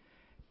dumb,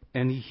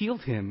 and he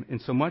healed him,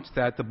 insomuch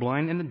that the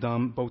blind and the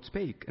dumb both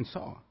spake and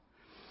saw.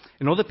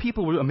 And all the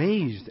people were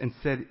amazed and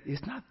said,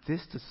 Is not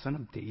this the son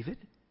of David?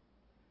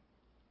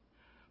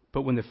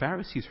 But when the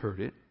Pharisees heard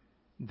it,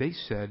 they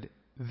said,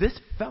 This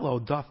fellow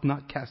doth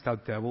not cast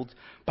out devils,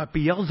 but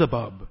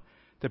Beelzebub,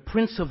 the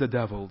prince of the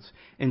devils.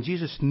 And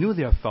Jesus knew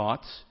their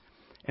thoughts,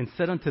 and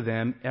said unto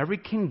them, Every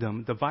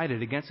kingdom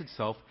divided against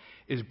itself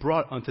is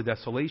brought unto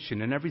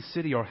desolation, and every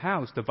city or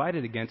house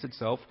divided against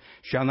itself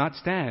shall not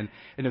stand.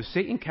 And if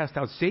Satan cast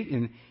out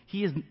Satan,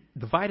 he is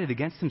divided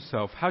against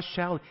himself. How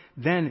shall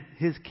then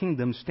his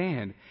kingdom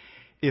stand?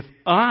 If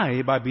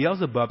I by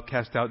Beelzebub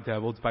cast out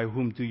devils, by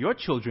whom do your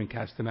children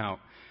cast them out?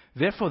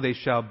 Therefore they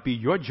shall be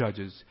your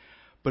judges.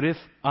 But if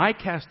I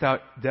cast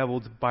out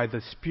devils by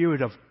the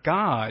Spirit of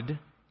God,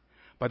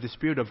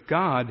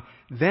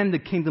 then the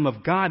kingdom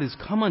of God is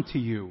come unto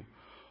you.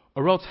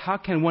 Or else how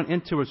can one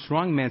enter a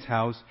strong man's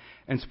house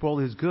and spoil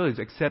his goods,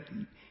 except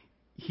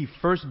he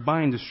first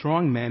bind the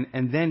strong man,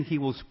 and then he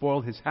will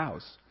spoil his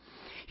house?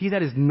 He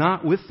that is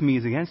not with me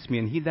is against me,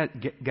 and he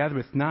that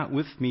gathereth not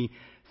with me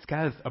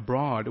scattereth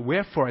abroad.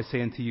 Wherefore I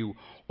say unto you,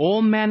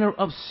 all manner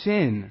of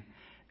sin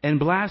and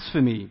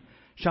blasphemy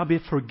shall be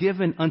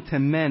forgiven unto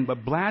men,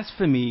 but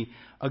blasphemy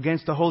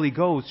against the Holy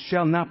Ghost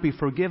shall not be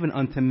forgiven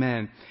unto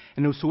men.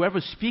 And whosoever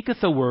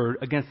speaketh a word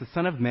against the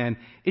Son of Man,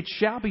 it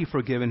shall be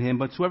forgiven him.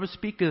 But whosoever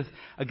speaketh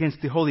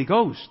against the Holy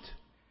Ghost,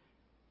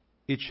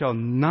 it shall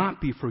not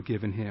be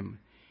forgiven him,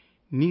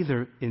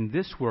 neither in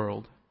this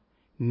world,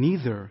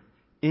 neither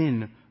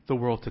in the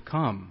world to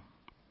come.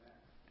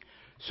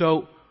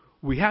 So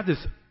we have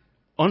this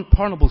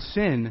unpardonable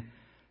sin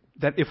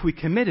that if we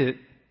commit it,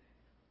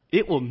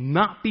 it will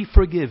not be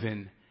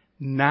forgiven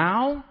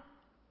now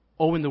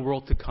or in the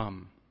world to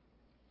come.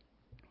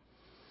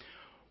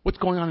 What's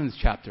going on in this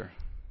chapter?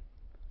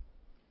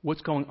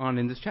 What's going on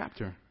in this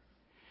chapter?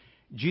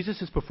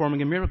 Jesus is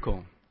performing a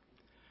miracle.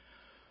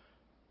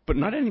 But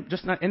not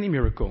any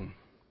miracle.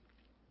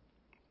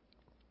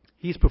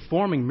 He's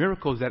performing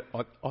miracles that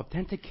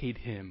authenticate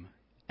him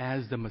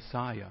as the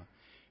Messiah.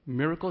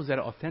 Miracles that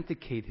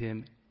authenticate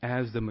him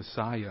as the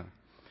Messiah.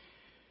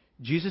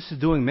 Jesus is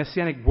doing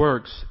messianic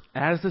works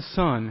as the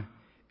Son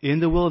in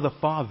the will of the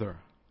Father.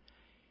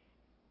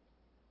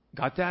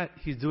 Got that?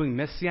 He's doing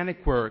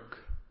messianic work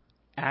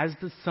as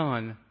the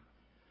Son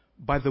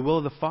by the will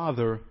of the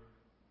Father,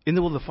 in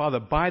the will of the Father,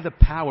 by the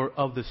power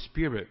of the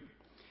Spirit.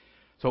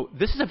 So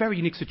this is a very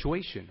unique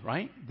situation,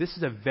 right? This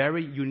is a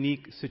very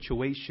unique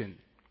situation.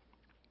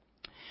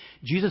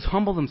 Jesus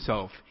humbled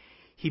himself.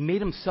 He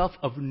made himself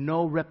of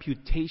no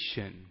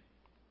reputation.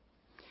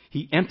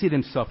 He emptied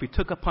himself. He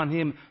took upon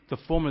him the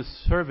form of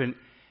servant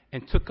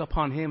and took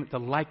upon him the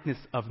likeness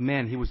of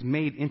man. He was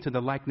made into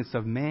the likeness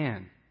of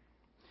man,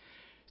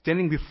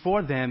 standing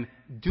before them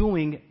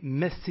doing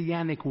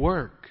messianic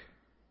work,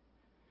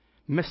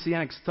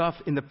 messianic stuff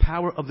in the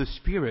power of the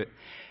Spirit.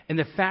 And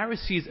the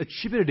Pharisees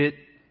attributed it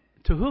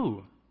to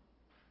who?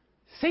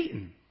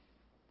 Satan.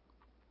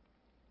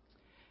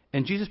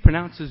 And Jesus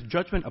pronounces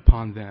judgment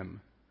upon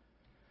them.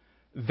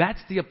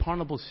 That's the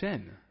unpardonable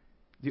sin.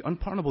 The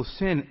unpardonable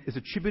sin is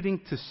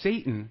attributing to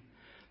Satan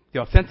the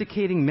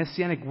authenticating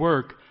messianic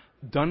work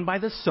done by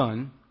the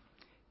Son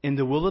in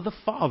the will of the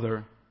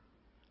Father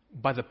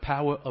by the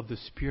power of the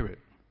Spirit.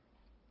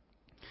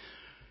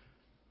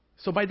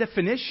 So by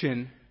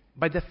definition,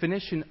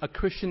 a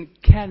Christian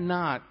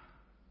cannot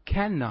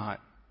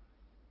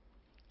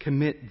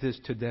commit this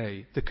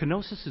today. The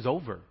kenosis is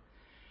over.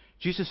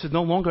 Jesus is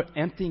no longer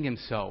emptying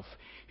himself.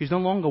 He's no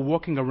longer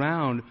walking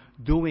around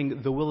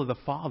doing the will of the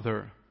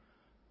Father.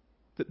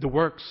 The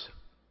works,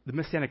 the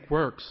messianic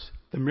works,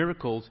 the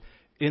miracles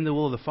in the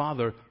will of the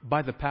Father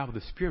by the power of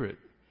the Spirit.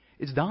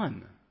 It's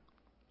done.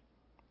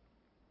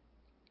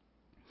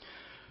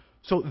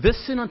 So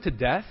this sin unto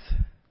death,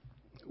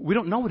 we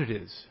don't know what it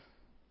is.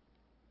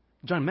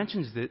 John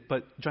mentions it,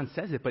 but John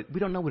says it, but we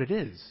don't know what it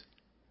is.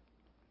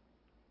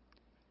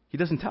 He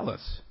doesn't tell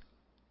us.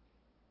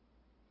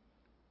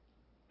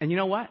 And you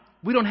know what?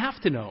 We don't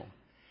have to know.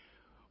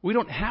 We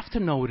don't have to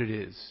know what it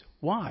is.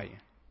 Why?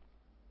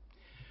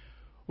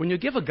 When you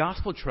give a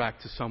gospel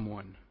tract to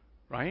someone,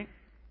 right?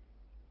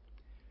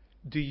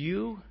 Do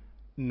you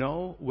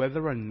know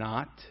whether or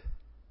not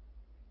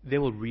they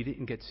will read it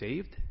and get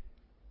saved?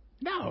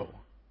 No.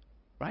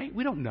 Right?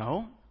 We don't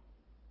know.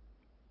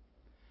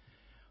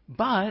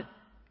 But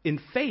in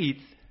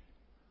faith,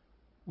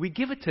 we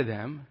give it to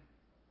them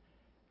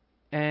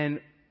and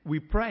we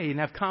pray and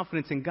have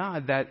confidence in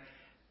God that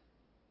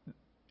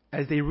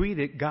as they read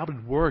it, God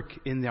would work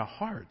in their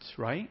hearts,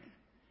 right?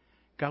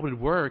 God would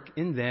work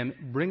in them,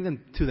 bring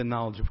them to the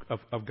knowledge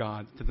of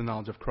God, to the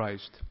knowledge of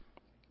Christ.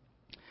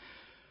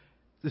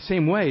 The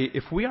same way,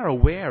 if we are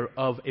aware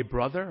of a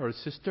brother or a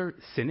sister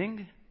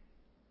sinning,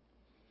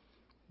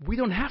 we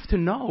don't have to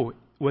know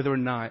whether or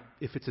not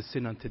if it's a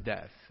sin unto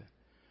death.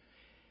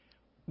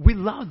 We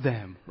love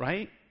them,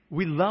 right?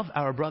 We love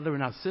our brother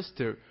and our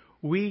sister.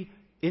 We,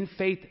 in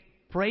faith,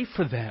 pray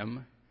for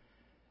them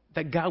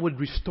that God would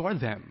restore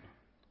them.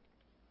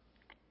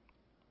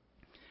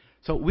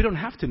 So we don't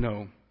have to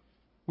know.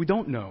 We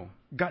don't know.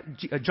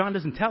 John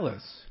doesn't tell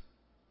us.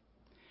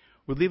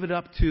 We leave it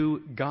up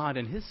to God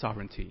and His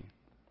sovereignty.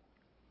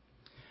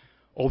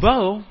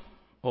 Although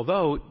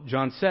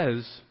John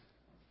says,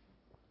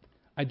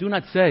 I do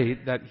not say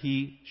that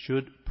he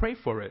should pray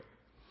for it.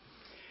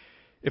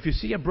 If you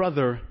see a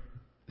brother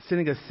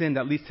sinning a sin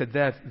that leads to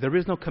death, there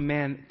is no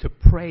command to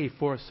pray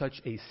for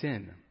such a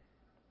sin.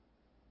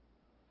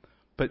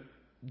 But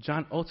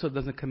John also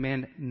doesn't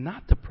command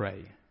not to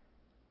pray.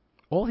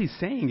 All he's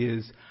saying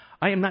is,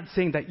 I am not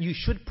saying that you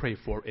should pray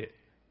for it.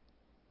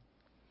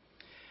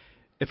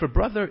 If a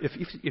brother,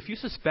 if you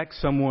suspect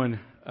someone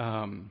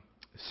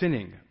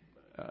sinning,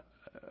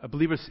 a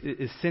believer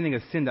is sinning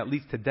a sin that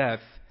leads to death,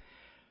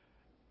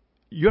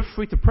 you're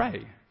free to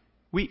pray.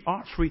 We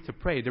are free to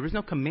pray. There is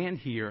no command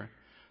here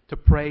to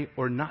pray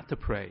or not to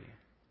pray.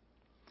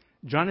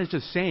 John is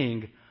just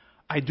saying,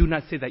 I do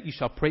not say that you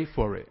shall pray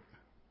for it.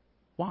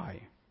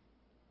 Why?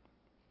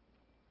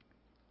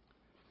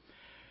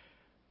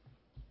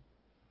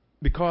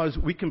 Because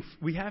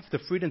we have the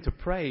freedom to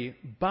pray,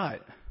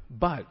 but,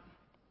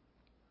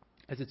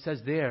 as it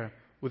says there,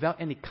 without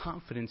any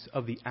confidence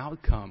of the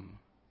outcome.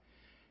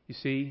 You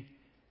see,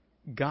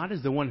 God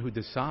is the one who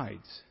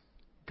decides.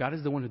 God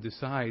is the one who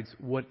decides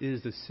what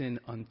is the sin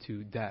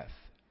unto death.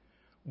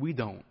 We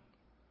don't.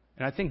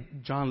 And I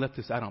think John left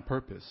this out on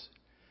purpose.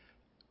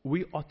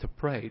 We ought to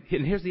pray.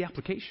 And here's the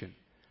application.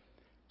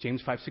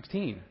 James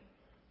 5:16.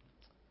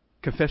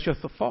 Confess your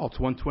faults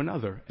one to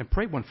another, and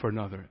pray one for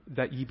another,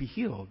 that ye be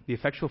healed. The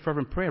effectual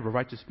fervent prayer of a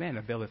righteous man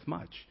availeth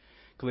much.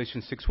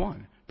 Galatians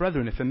 6:1.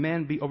 Brethren, if a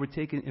man be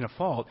overtaken in a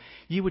fault,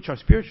 ye which are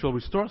spiritual,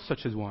 restore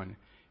such as one,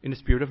 in a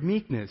spirit of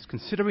meekness,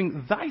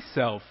 considering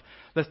thyself,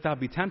 lest thou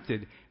be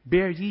tempted.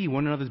 Bear ye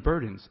one another's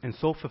burdens, and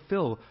so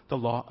fulfill the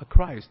law of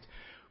Christ.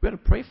 We ought to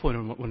pray for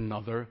one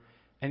another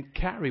and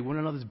carry one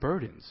another's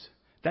burdens.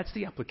 That's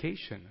the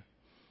application.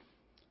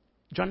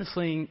 John is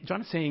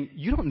saying,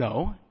 you don't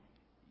know.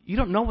 You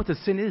don't know what the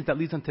sin is that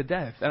leads unto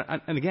death.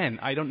 And again,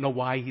 I don't know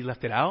why he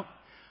left it out,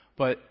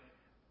 but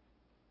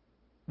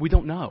we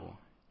don't know.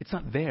 It's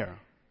not there.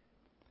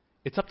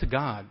 It's up to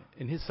God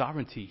in His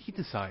sovereignty. He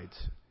decides.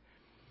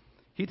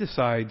 He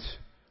decides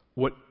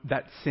what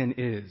that sin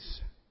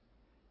is.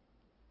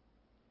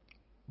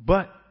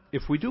 But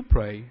if we do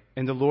pray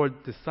and the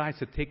Lord decides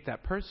to take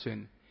that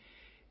person,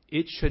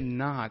 it should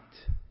not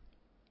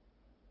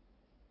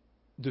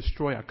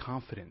destroy our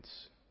confidence.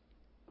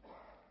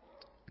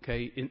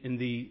 Okay, in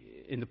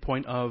the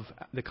point of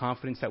the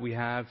confidence that we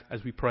have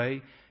as we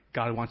pray,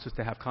 God wants us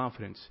to have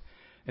confidence.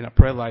 And our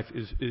prayer life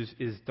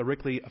is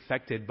directly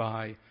affected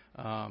by,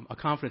 our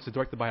confidence is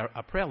directed by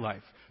our prayer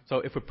life. So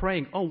if we're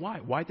praying,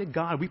 why did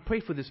God, we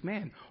pray for this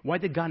man, why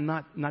did God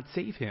not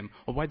save him?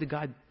 Or why did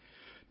God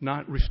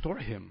not restore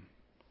him?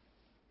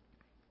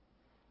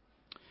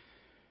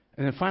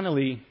 And then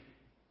finally,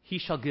 he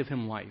shall give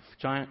him life.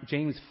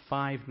 James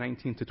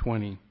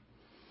 5:19-20.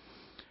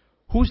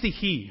 Who's the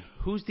he?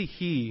 Who's the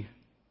he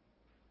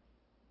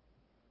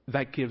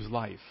that gives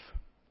life?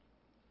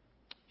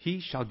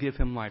 He shall give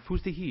him life.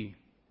 Who's the he?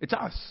 It's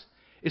us.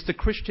 It's the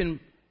Christian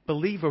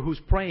believer who's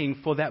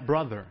praying for that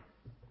brother.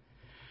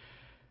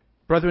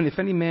 Brethren, if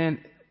any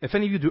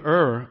of you do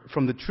err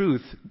from the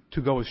truth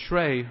to go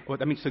astray, or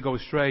that means to go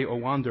astray or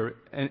wander,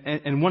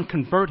 and one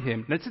convert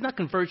him. Now, this is not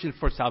conversion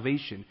for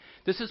salvation.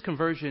 This is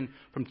conversion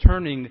from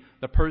turning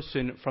the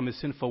person from his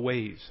sinful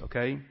ways,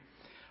 okay?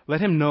 Let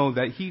him know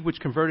that he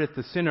which converteth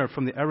the sinner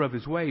from the error of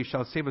his way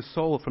shall save a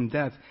soul from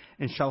death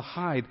and shall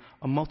hide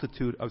a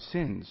multitude of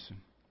sins.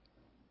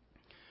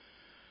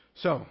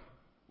 So,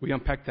 we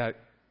unpacked that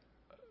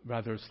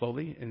rather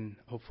slowly, and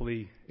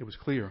hopefully it was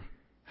clear.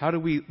 How do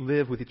we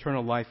live with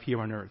eternal life here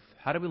on earth?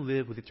 How do we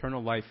live with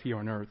eternal life here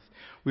on earth?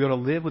 We ought to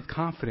live with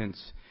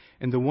confidence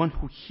in the one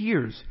who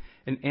hears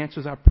and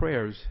answers our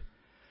prayers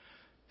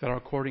that are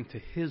according to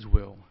His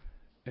will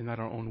and not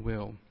our own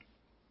will.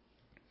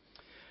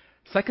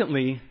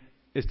 Secondly,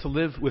 is to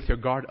live with your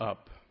guard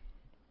up.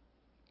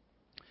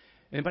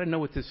 Anybody know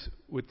what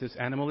this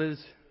animal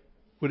is?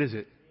 What is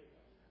it?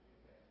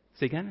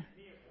 Say again?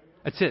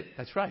 That's it.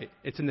 That's right.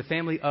 It's in the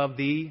family of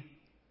the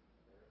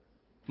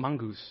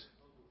mongoose.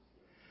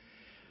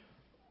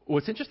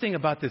 What's interesting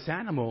about this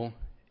animal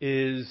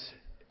is,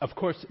 of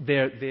course,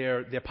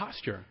 their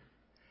posture.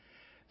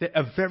 They're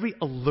a very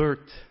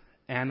alert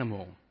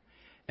animal,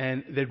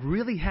 and they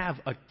really have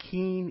a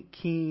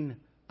keen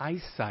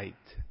eyesight.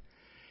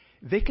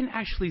 They can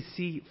actually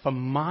see for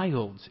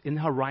miles in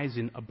the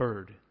horizon a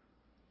bird.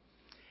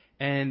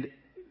 And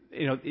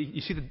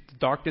you see the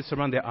darkness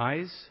around their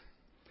eyes?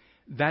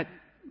 That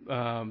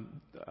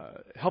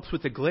helps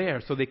with the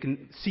glare so they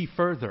can see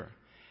further.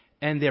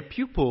 And their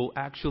pupil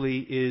actually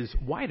is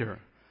wider.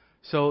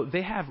 So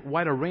they have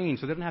wider range,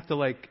 so they don't have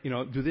to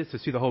do this to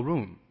see the whole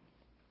room.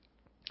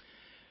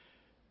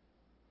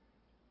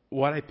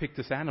 Why I picked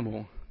this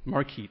animal,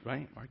 Marquis,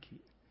 right? Marquis,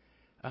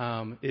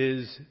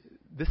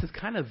 this is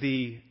kind of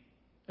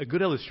a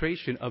good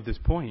illustration of this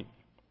point.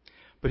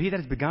 But he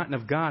that is begotten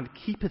of God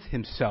keepeth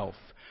himself.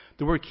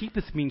 The word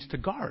keepeth means to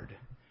guard,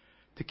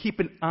 to keep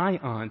an eye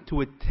on,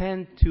 to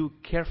attend to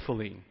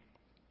carefully.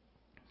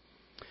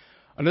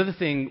 Another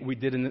thing we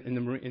did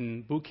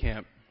in boot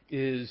camp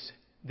is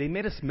they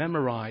made us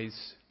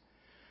memorize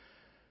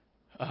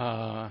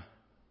the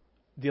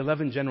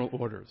 11 general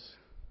orders.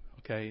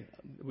 Okay,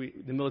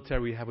 the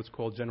military, we have what's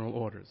called general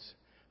orders.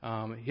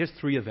 Here's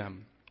 3 of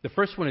them. The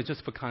first one is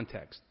just for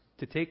context,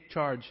 to take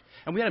charge,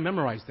 and we had to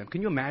memorize them.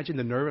 Can you imagine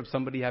the nerve of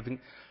somebody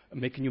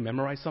making you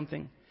memorize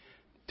something?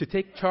 To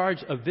take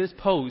charge of this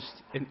post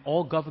in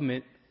all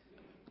government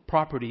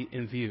property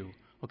in view.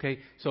 Okay,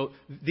 so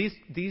these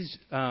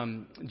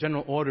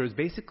general orders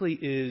basically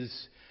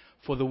is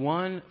for the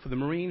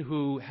Marine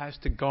who has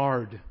to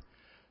guard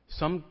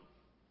some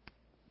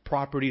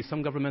property,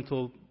 some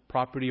governmental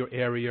property or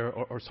area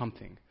or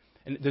something.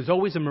 And there's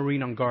always a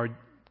Marine on guard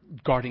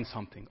guarding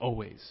something,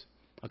 always.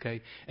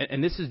 Okay,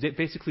 and this is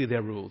basically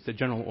their rules, their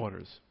general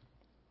orders.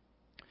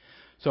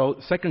 So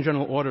the second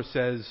general order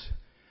says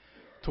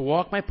to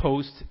walk my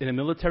post in a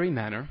military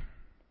manner.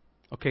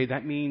 Okay,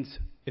 that means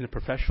in a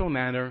professional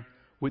manner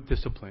with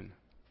discipline,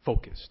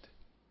 focused.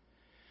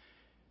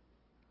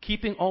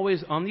 Keeping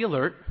always on the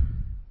alert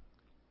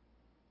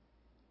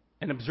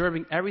and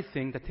observing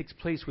everything that takes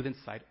place within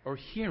sight or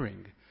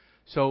hearing.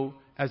 So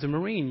as a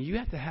Marine, you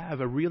have to have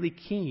a really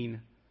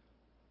keen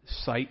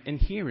sight and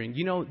hearing.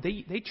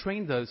 They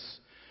trained us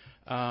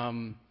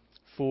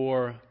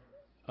for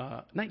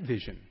night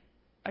vision.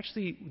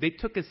 Actually, they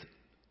took us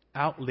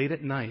out late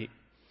at night,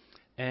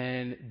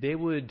 and they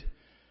would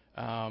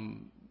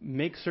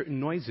make certain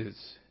noises,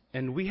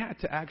 and we had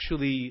to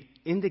actually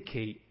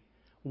indicate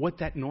what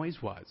that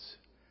noise was.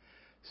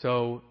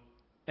 So,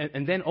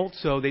 and then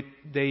also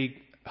they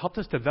helped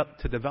us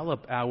to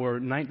develop our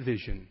night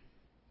vision.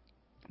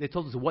 They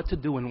told us what to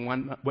do and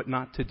what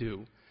not to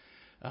do.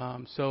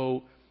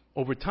 So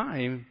over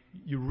time,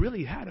 you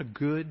really had a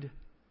good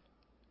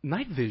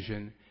night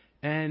vision,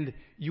 and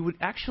you would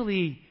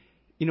actually,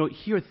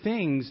 hear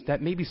things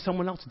that maybe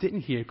someone else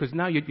didn't hear, because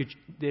now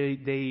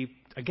they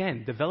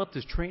again developed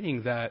this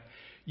training that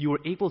you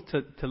were able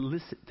to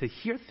listen, to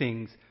hear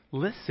things,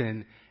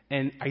 listen,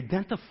 and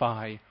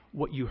identify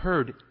what you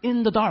heard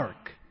in the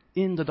dark.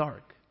 In the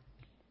dark.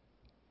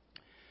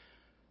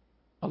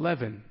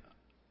 11.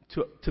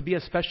 To be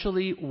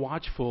especially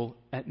watchful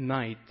at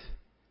night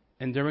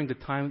and during the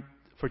time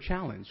for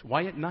challenge.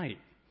 Why at night?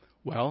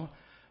 Well,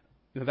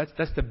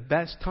 that's the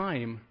best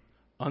time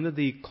under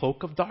the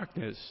cloak of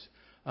darkness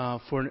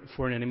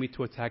for an enemy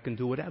to attack and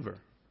do whatever.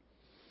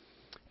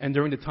 And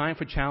during the time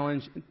for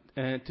challenge,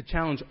 to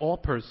challenge all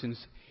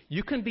persons,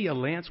 you can be a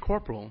lance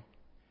corporal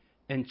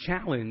and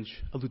challenge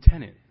a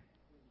lieutenant.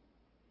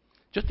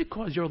 Just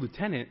because you're a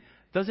lieutenant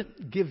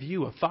doesn't give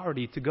you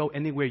authority to go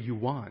anywhere you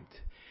want.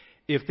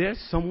 If there's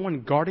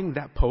someone guarding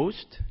that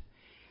post,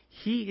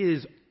 he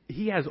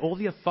has all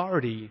the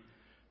authority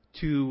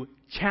to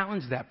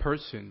challenge that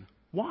person.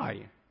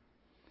 Why?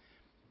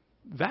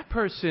 That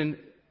person,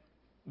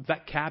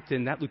 that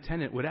captain, that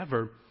lieutenant,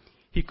 whatever,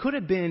 he could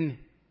have been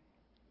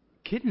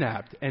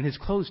kidnapped and his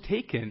clothes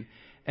taken,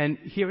 and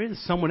here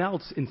is someone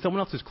else in someone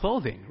else's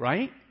clothing,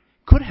 right?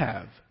 Could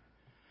have.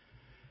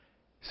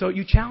 So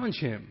you challenge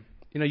him.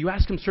 You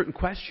ask him certain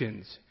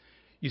questions.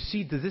 You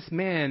see, does this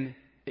man,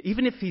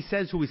 even if he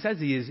says who he says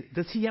he is,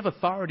 does he have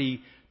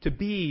authority to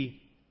be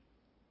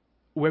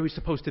where he's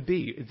supposed to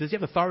be? Does he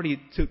have authority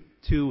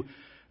to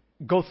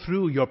go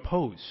through your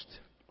post?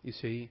 You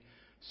see?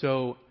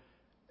 So,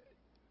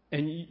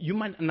 and you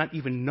might not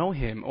even know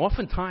him.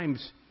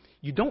 Oftentimes,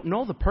 you don't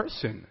know the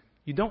person.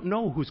 You don't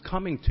know who's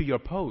coming to your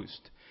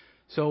post.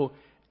 So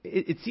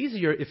it's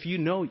easier if you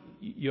know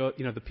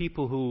the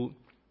people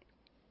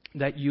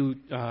that you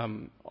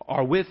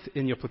are with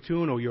in your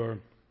platoon or your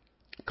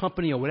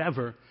company or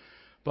whatever.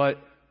 But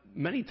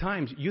many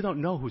times you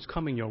don't know who's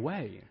coming your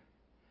way.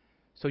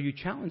 So you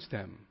challenge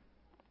them.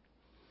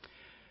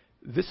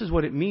 This is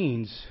what it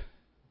means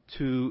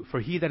for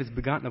he that is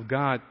begotten of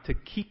God to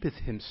keepeth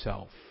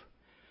himself,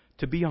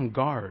 to be on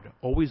guard,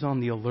 always on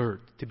the alert,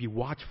 to be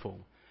watchful,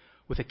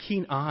 with a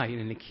keen eye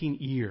and a keen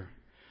ear,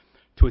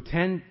 to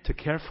attend to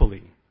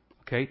carefully,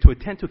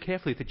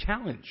 to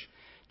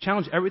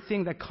challenge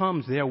everything that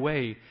comes their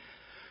way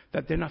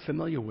that they're not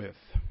familiar with.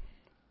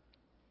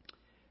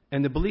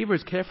 And the believer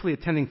is carefully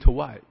attending to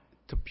what?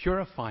 To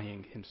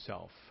purifying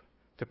himself.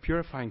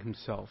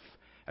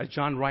 As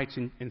John writes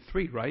in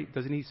 3, right?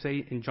 Doesn't he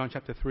say in John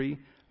chapter 3,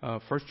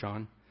 1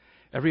 John,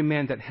 every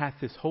man that hath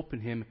this hope in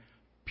him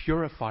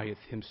purifieth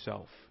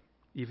himself,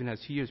 even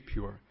as he is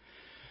pure.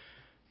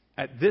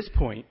 At this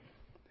point,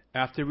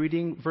 after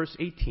reading verse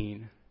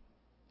 18,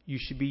 you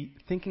should be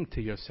thinking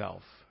to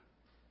yourself,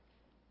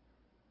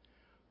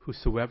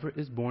 whosoever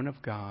is born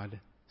of God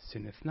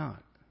sinneth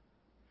not.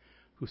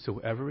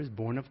 Whosoever is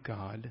born of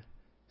God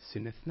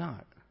sinneth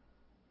not.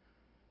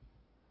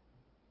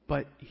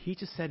 But he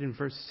just said in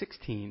verse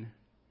 16,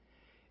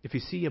 if you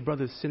see your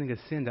brother sinning a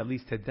sin that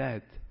leads to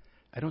death,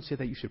 I don't say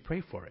that you should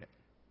pray for it.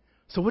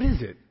 So what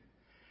is it?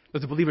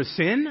 Does the believer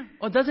sin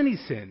or doesn't he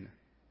sin?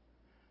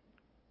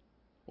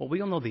 Well, we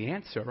all know the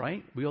answer,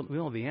 right? We all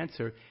know the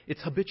answer.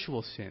 It's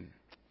habitual sin.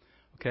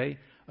 Okay?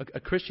 A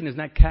Christian is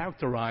not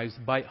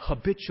characterized by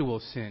habitual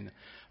sin.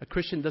 A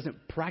Christian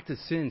doesn't practice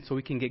sin so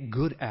he can get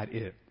good at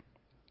it.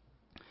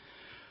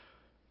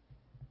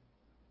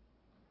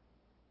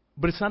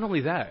 But it's not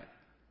only that.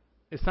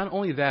 It's not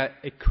only that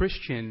a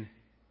Christian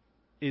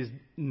is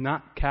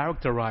not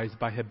characterized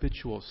by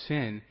habitual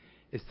sin.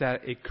 It's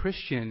that a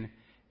Christian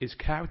is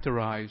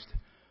characterized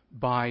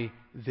by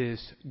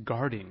this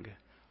guarding,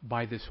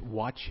 by this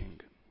watching.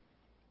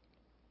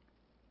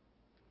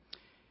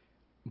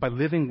 By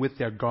living with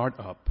their guard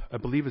up, a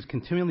believer is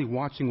continually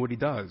watching what he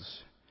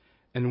does.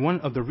 And one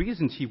of the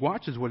reasons he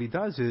watches what he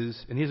does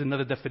is, and here's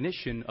another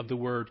definition of the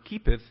word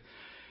keepeth,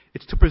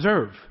 it's to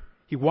preserve.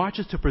 He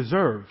watches to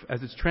preserve,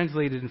 as it's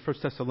translated in 1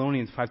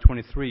 Thessalonians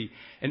 5:23.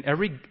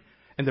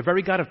 And the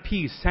very God of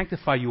peace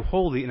sanctify you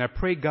wholly, and I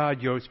pray,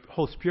 God, your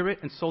whole spirit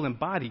and soul and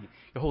body,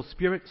 your whole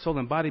spirit, soul,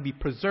 and body be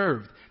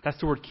preserved. That's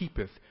the word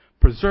keepeth.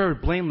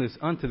 Preserved blameless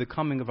unto the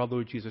coming of our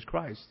Lord Jesus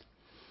Christ.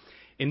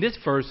 In this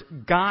verse,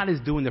 God is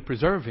doing the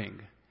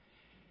preserving.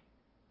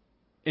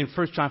 In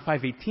 1 John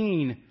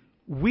 5:18,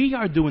 we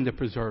are doing the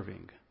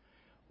preserving.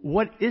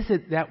 What is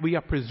it that we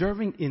are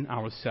preserving in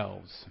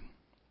ourselves?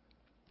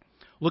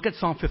 Look at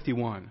Psalm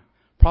 51,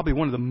 probably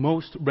one of the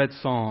most read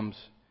Psalms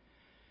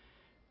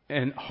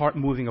and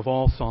heart-moving of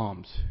all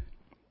Psalms.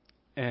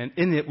 And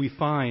in it we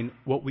find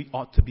what we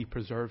ought to be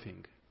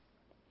preserving.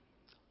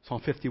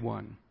 Psalm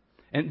 51.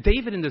 And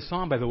David in this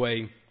Psalm, by the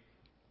way,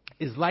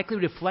 is likely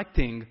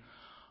reflecting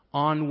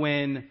on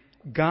when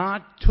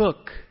God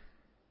took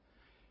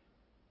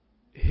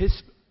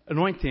his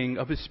anointing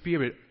of his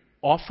spirit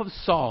off of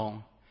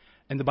Saul,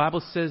 and the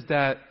Bible says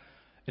that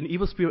an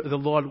evil spirit of the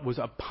Lord was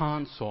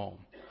upon Saul.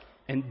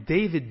 And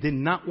David did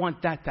not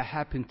want that to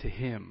happen to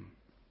him.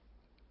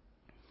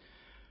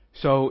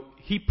 So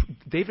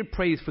David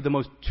prays for the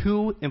most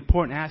two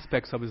important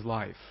aspects of his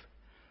life.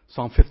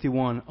 Psalm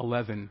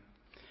 51:11.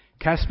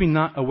 Cast me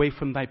not away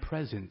from thy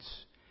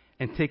presence,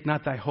 and take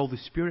not thy Holy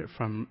Spirit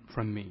from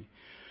me.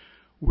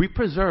 We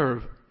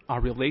preserve our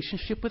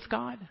relationship with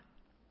God,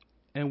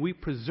 and we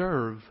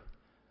preserve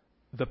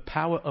the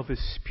power of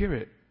his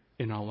Spirit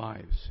in our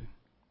lives.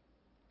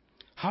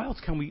 How else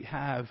can we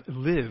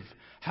live?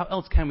 How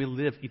else can we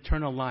live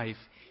eternal life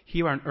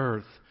here on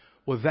earth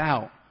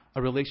without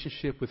a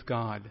relationship with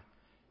God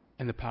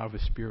and the power of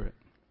his Spirit?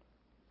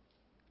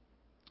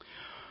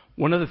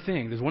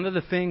 There's one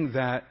other thing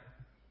that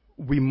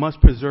we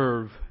must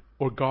preserve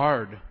or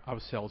guard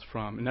ourselves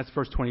from, and that's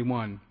verse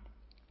 21.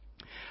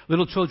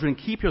 Little children,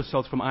 keep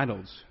yourselves from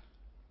idols.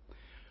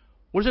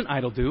 What does an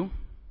idol do?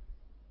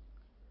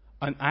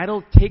 An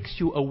idol takes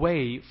you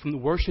away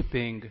from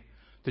worshiping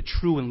the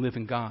true and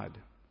living God.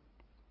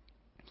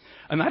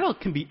 An idol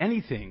can be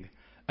anything.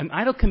 An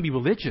idol can be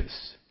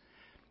religious.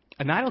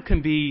 An idol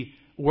can be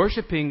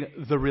worshiping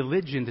the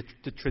religion,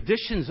 the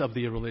traditions of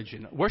the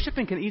religion.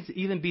 Worshiping can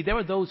even be, there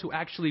are those who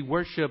actually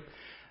worship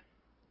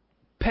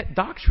pet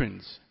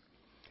doctrines.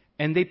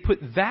 And they put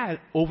that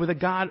over the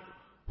God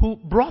who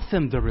brought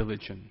them the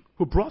religion,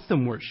 who brought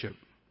them worship.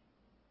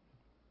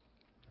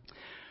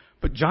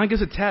 But John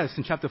gives a test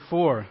in chapter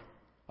 4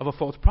 of a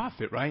false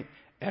prophet, right?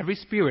 Every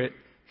spirit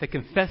that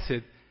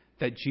confesseth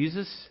that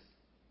Jesus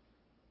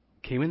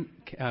came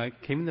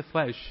in the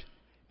flesh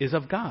is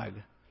of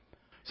God.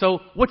 So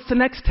what's the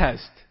next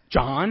test,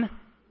 John?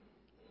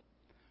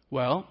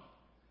 Well,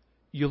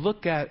 you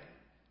look at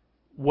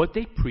what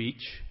they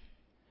preach.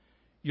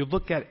 You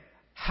look at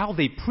how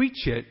they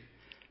preach it.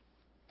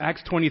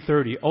 Acts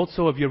 20:30.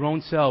 Also of your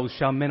own selves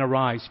shall men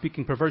arise,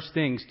 speaking perverse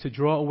things to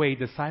draw away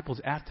disciples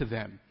after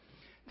them.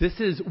 This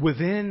is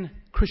within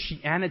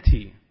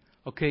Christianity.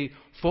 Okay?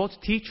 False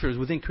teachers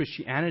within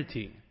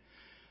Christianity.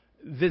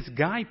 This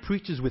guy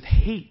preaches with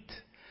hate.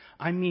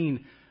 I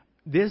mean,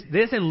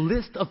 there's a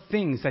list of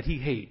things that he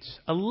hates.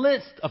 A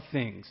list of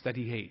things that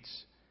he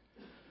hates.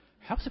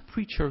 How does a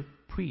preacher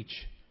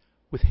preach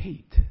with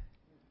hate?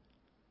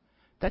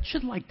 That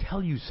should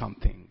tell you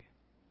something.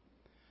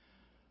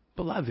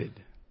 Beloved,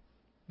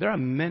 there are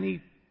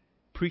many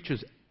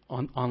preachers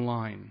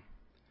online.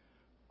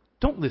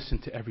 Don't listen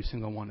to every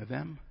single one of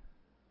them.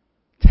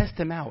 Test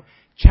them out.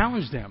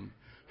 Challenge them.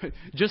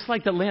 Just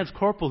like the Lance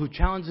Corporal who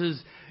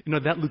challenges,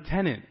 that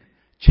lieutenant.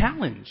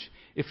 Challenge.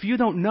 If you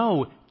don't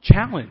know,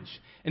 challenge.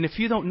 And if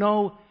you don't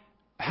know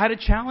how to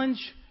challenge,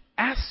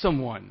 ask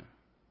someone.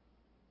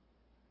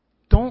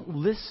 Don't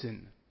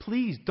listen.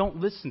 Please don't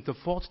listen to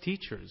false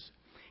teachers.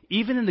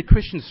 Even in the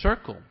Christian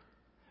circle,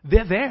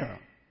 they're there.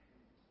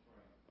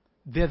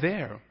 They're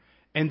there.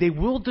 And they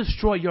will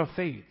destroy your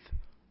faith.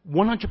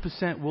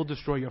 100% will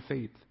destroy your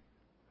faith.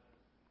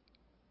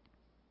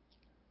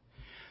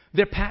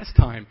 Their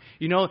pastime.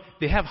 You know,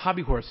 they have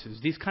hobby horses.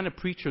 These kind of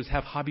preachers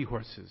have hobby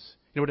horses.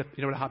 You know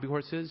what a hobby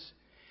horse is?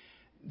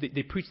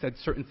 They preach that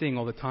certain thing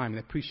all the time.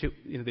 They preach it,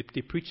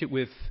 they preach it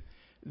with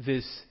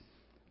this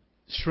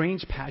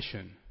strange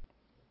passion.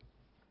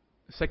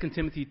 2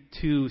 Timothy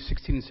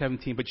 2:16 and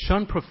 17. But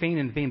shun profane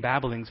and vain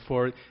babblings,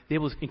 for they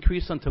will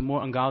increase unto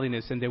more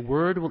ungodliness, and their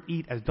word will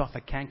eat as doth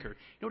a canker. You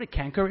know what a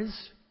canker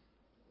is?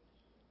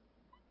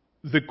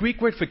 The Greek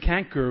word for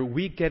canker,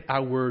 we get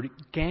our word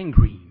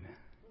gangrene.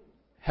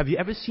 Have you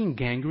ever seen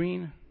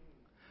gangrene?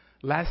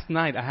 Last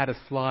night I had a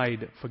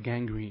slide for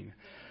gangrene.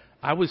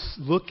 I was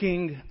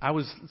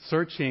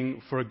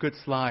searching for a good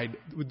slide.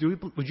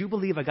 Would you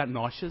believe I got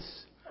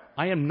nauseous?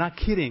 I am not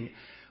kidding.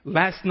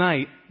 Last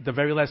night, the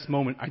very last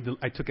moment,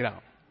 I took it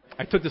out.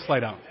 I took the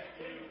slide out.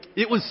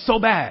 It was so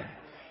bad.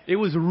 It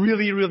was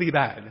really, really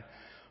bad.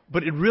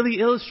 But it really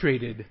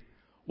illustrated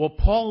what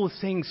Paul was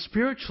saying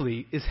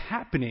spiritually is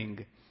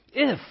happening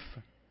if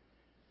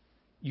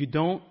you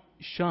don't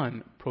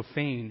shun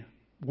profane,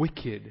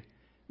 wicked,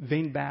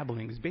 vain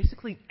babblings.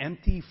 Basically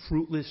empty,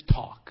 fruitless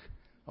talk.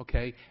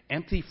 Okay?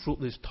 Empty,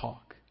 fruitless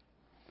talk.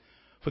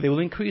 For they will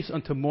increase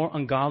unto more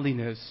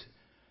ungodliness,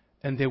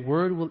 and their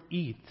word will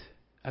eat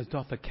as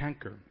doth a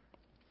canker.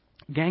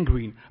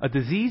 Gangrene, a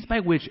disease by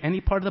which any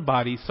part of the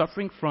body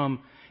suffering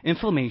from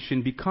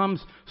inflammation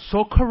becomes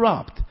so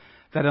corrupt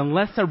that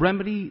unless a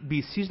remedy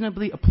be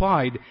seasonably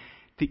applied,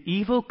 the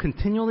evil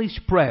continually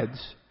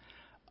spreads,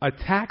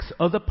 attacks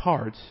other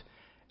parts,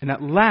 and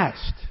at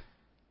last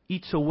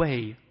eats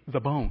away the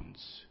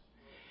bones.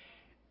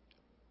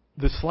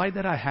 The slide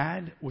that I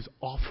had was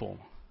awful.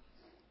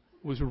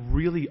 It was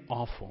really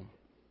awful.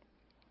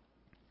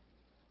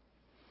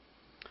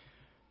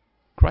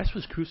 Christ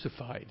was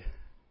crucified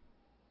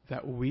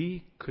that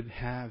we could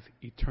have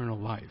eternal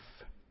life.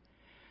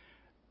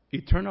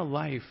 Eternal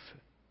life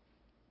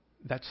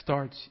that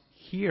starts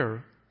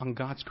here on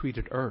God's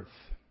created earth,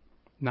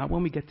 not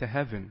when we get to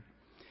heaven.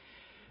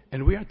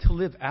 And we are to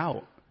live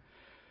out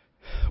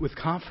with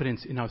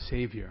confidence in our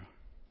Savior,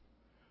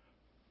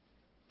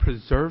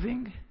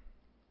 preserving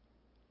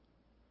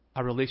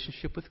our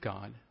relationship with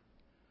God,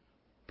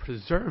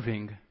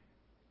 preserving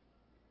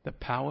the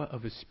power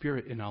of His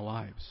Spirit in our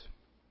lives,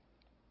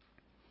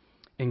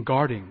 and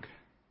guarding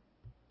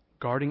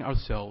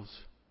ourselves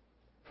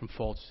from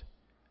false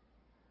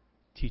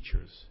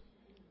teachers.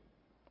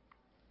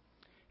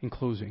 In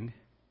closing,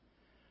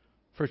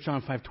 1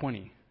 John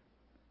 5:20,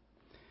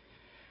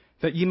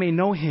 that ye may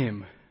know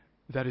Him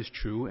that is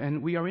true,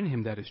 and we are in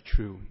Him that is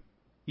true,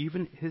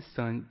 even His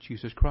Son,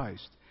 Jesus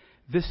Christ.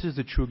 This is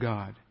the true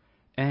God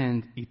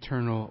and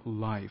eternal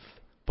life.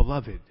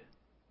 Beloved,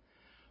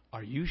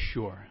 are you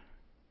sure?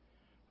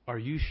 Are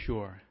you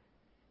sure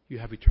you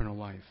have eternal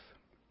life?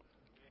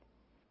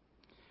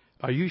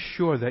 Are you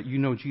sure that you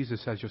know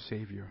Jesus as your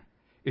Savior?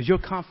 Is your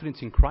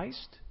confidence in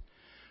Christ,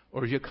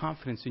 or is your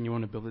confidence in your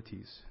own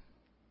abilities?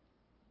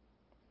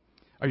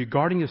 Are you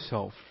guarding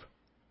yourself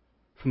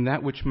from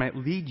that which might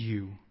lead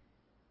you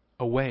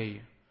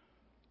away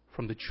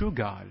from the true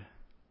God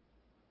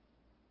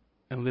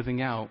and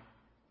living out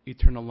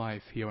eternal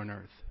life here on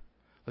earth?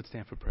 Let's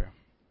stand for prayer.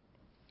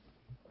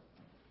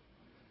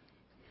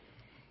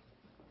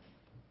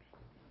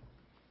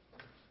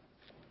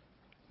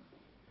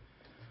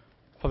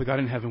 Father God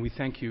in heaven, we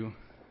thank you,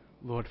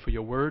 Lord, for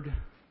your word.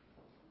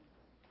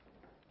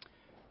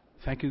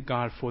 Thank you,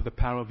 God, for the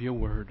power of your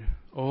word.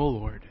 Oh,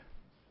 Lord.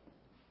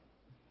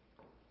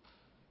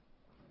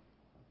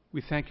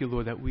 We thank you,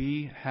 Lord, that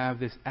we have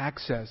this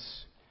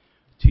access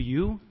to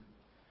you,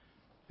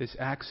 this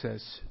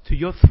access to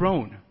your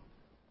throne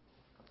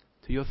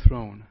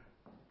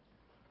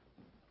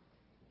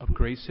of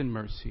grace and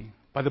mercy,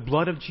 by the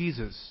blood of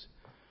Jesus,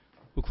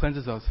 who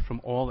cleanses us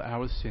from all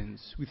our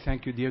sins. We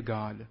thank you, dear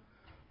God,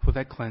 for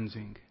that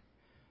cleansing.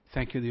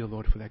 Thank you, dear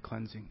Lord, for that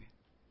cleansing.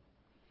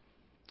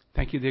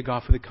 Thank you, dear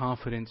God, for the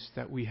confidence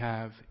that we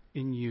have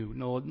in you.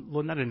 No,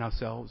 Lord, not in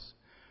ourselves,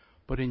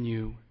 but in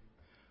you.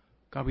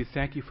 God, we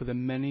thank you for the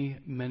many,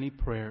 many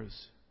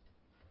prayers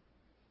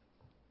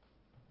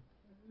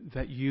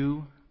that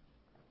you,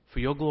 for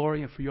your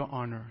glory and for your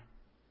honor,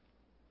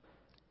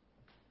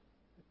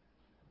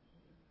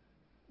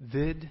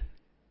 did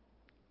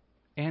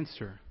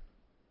answer.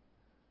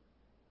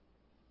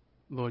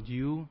 Lord,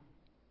 you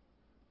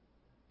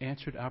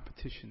answered our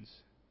petitions.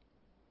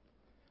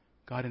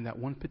 God, in that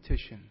one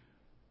petition,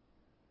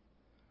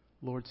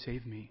 Lord,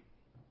 save me.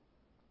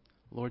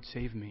 Lord,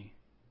 save me.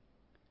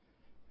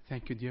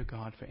 Thank you, dear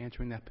God, for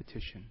answering that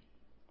petition.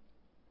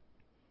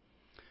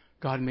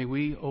 God, may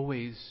we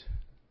always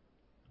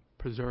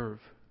preserve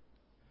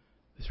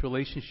this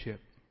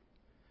relationship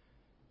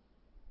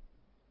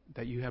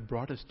that you have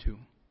brought us to.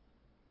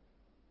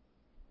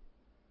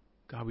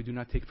 God, we do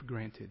not take for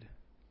granted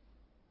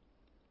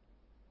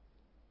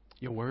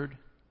your word,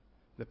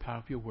 the power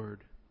of your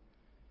word,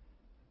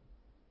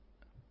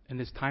 and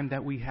this time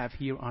that we have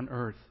here on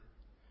earth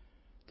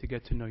to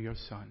get to know your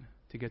Son,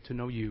 to get to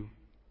know you.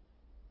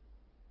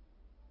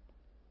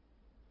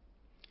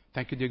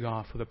 Thank you, dear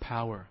God, for the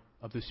power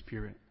of the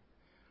Spirit.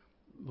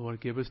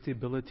 Lord, give us the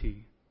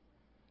ability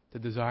the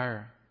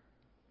desire,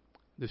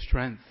 the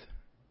strength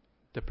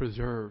to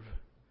preserve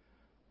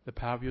the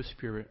power of your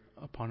Spirit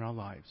upon our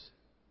lives.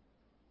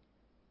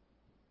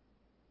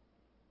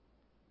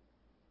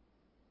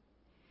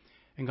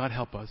 And God,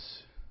 help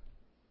us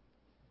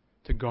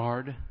to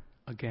guard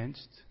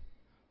against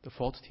the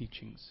false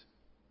teachings,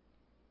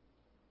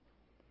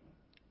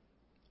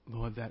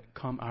 Lord, that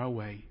come our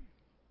way.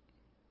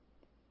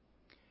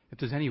 If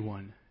there's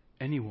anyone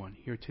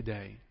here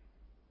today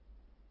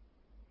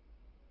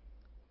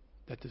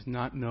that does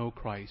not know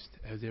Christ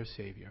as their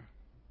Savior,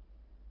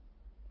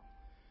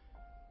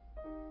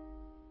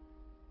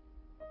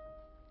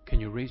 can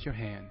you raise your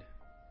hand?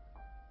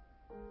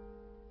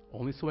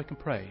 Only so I can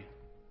pray,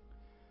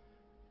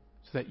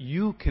 so that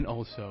you can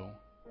also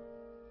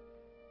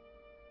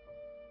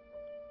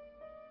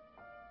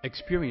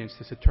experience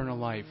this eternal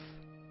life,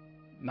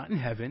 not in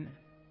heaven.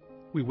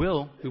 We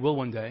will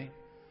one day,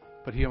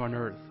 but here on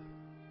earth.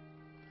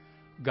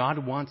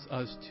 God wants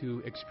us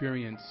to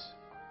experience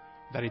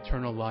that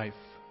eternal life.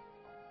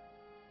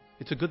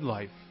 It's a good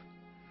life.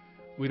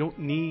 We don't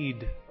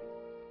need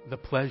the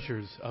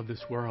pleasures of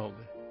this world.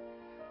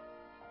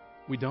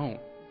 We don't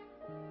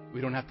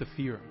have to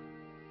fear.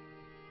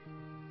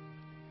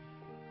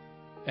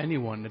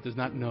 Anyone that does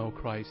not know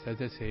Christ as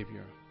their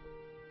Savior,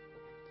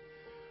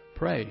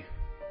 pray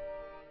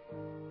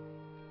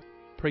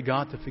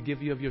God to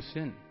forgive you of your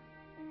sin.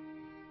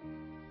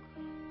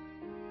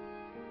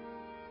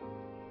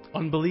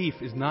 Unbelief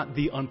is not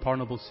the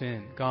unpardonable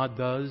sin. God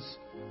does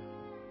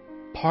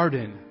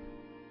pardon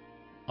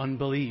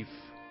unbelief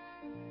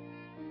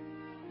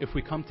if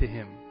we come to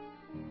Him.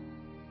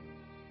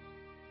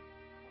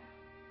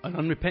 An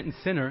unrepentant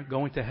sinner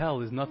going to hell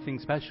is nothing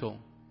special.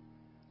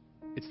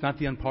 It's not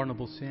the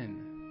unpardonable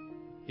sin.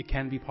 It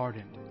can be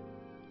pardoned.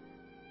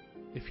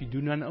 If you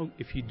do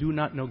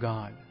not know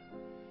God,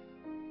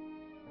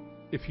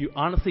 if you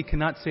honestly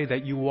cannot say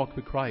that you walk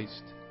with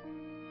Christ,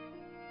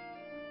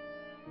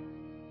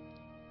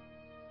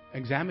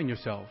 examine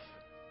yourself.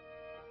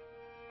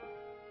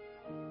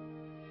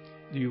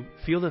 Do you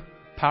feel the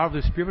power of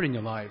the Spirit in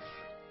your life?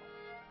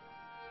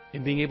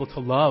 In being able to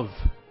love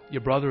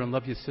your brother and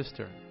love your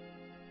sister?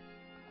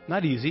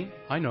 Not easy,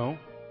 I know.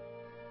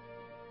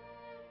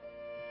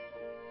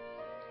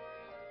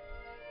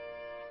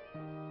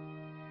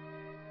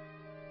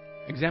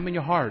 Examine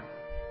your heart.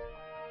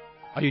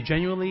 Are you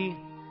genuinely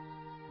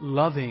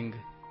loving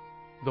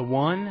the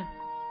one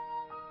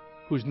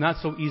who's not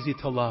so easy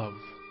to love?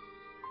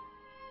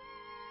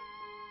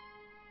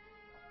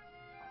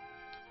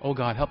 Oh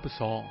God, help us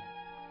all.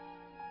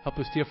 Help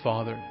us, dear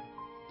Father,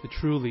 to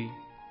truly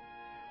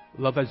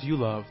love as you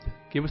loved.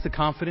 Give us the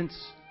confidence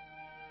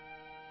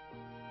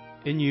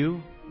in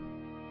you.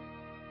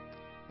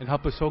 And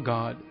help us, oh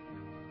God,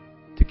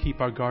 to keep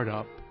our guard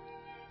up.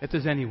 If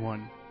there's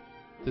anyone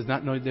who does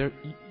not know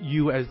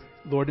you as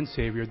Lord and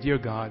Savior, dear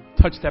God,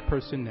 touch that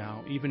person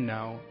now, even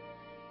now.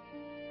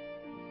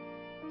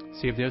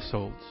 Save their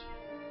souls.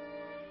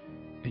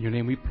 In your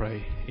name we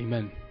pray.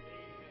 Amen.